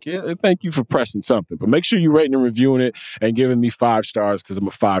don't like. Thank you for pressing something. But make sure you're rating and reviewing it and giving me 5 stars because I'm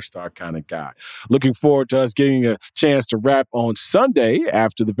a 5-star kind of guy. Looking forward to us getting a chance to wrap on Sunday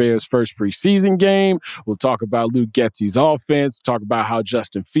after the Bears' first preseason game. We'll talk about Luke Getsy's offense, talk about how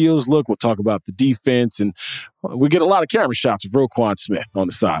Justin Fields look. We'll talk about the defense, and we get a lot of camera shots of Roquan Smith on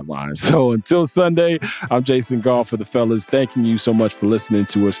the sideline. So until Sunday, I'm Jason Goff for the fellas. Thanking you so much for listening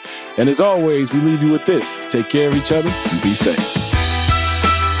to us. And as always, we leave you with this. Take care of each other and be safe.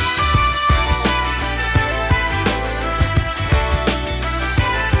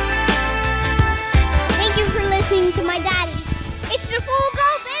 Thank you for listening to my daddy. It's the Full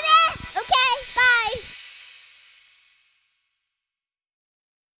Go, baby! Okay, bye!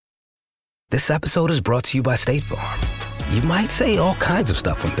 This episode is brought to you by State Farm. You might say all kinds of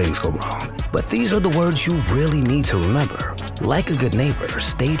stuff when things go wrong, but these are the words you really need to remember. Like a good neighbor,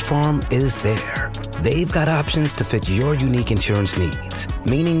 State Farm is there. They've got options to fit your unique insurance needs,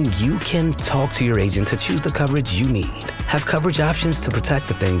 meaning you can talk to your agent to choose the coverage you need, have coverage options to protect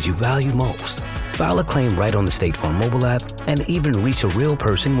the things you value most, file a claim right on the State Farm mobile app, and even reach a real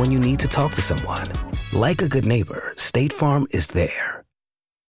person when you need to talk to someone. Like a good neighbor, State Farm is there.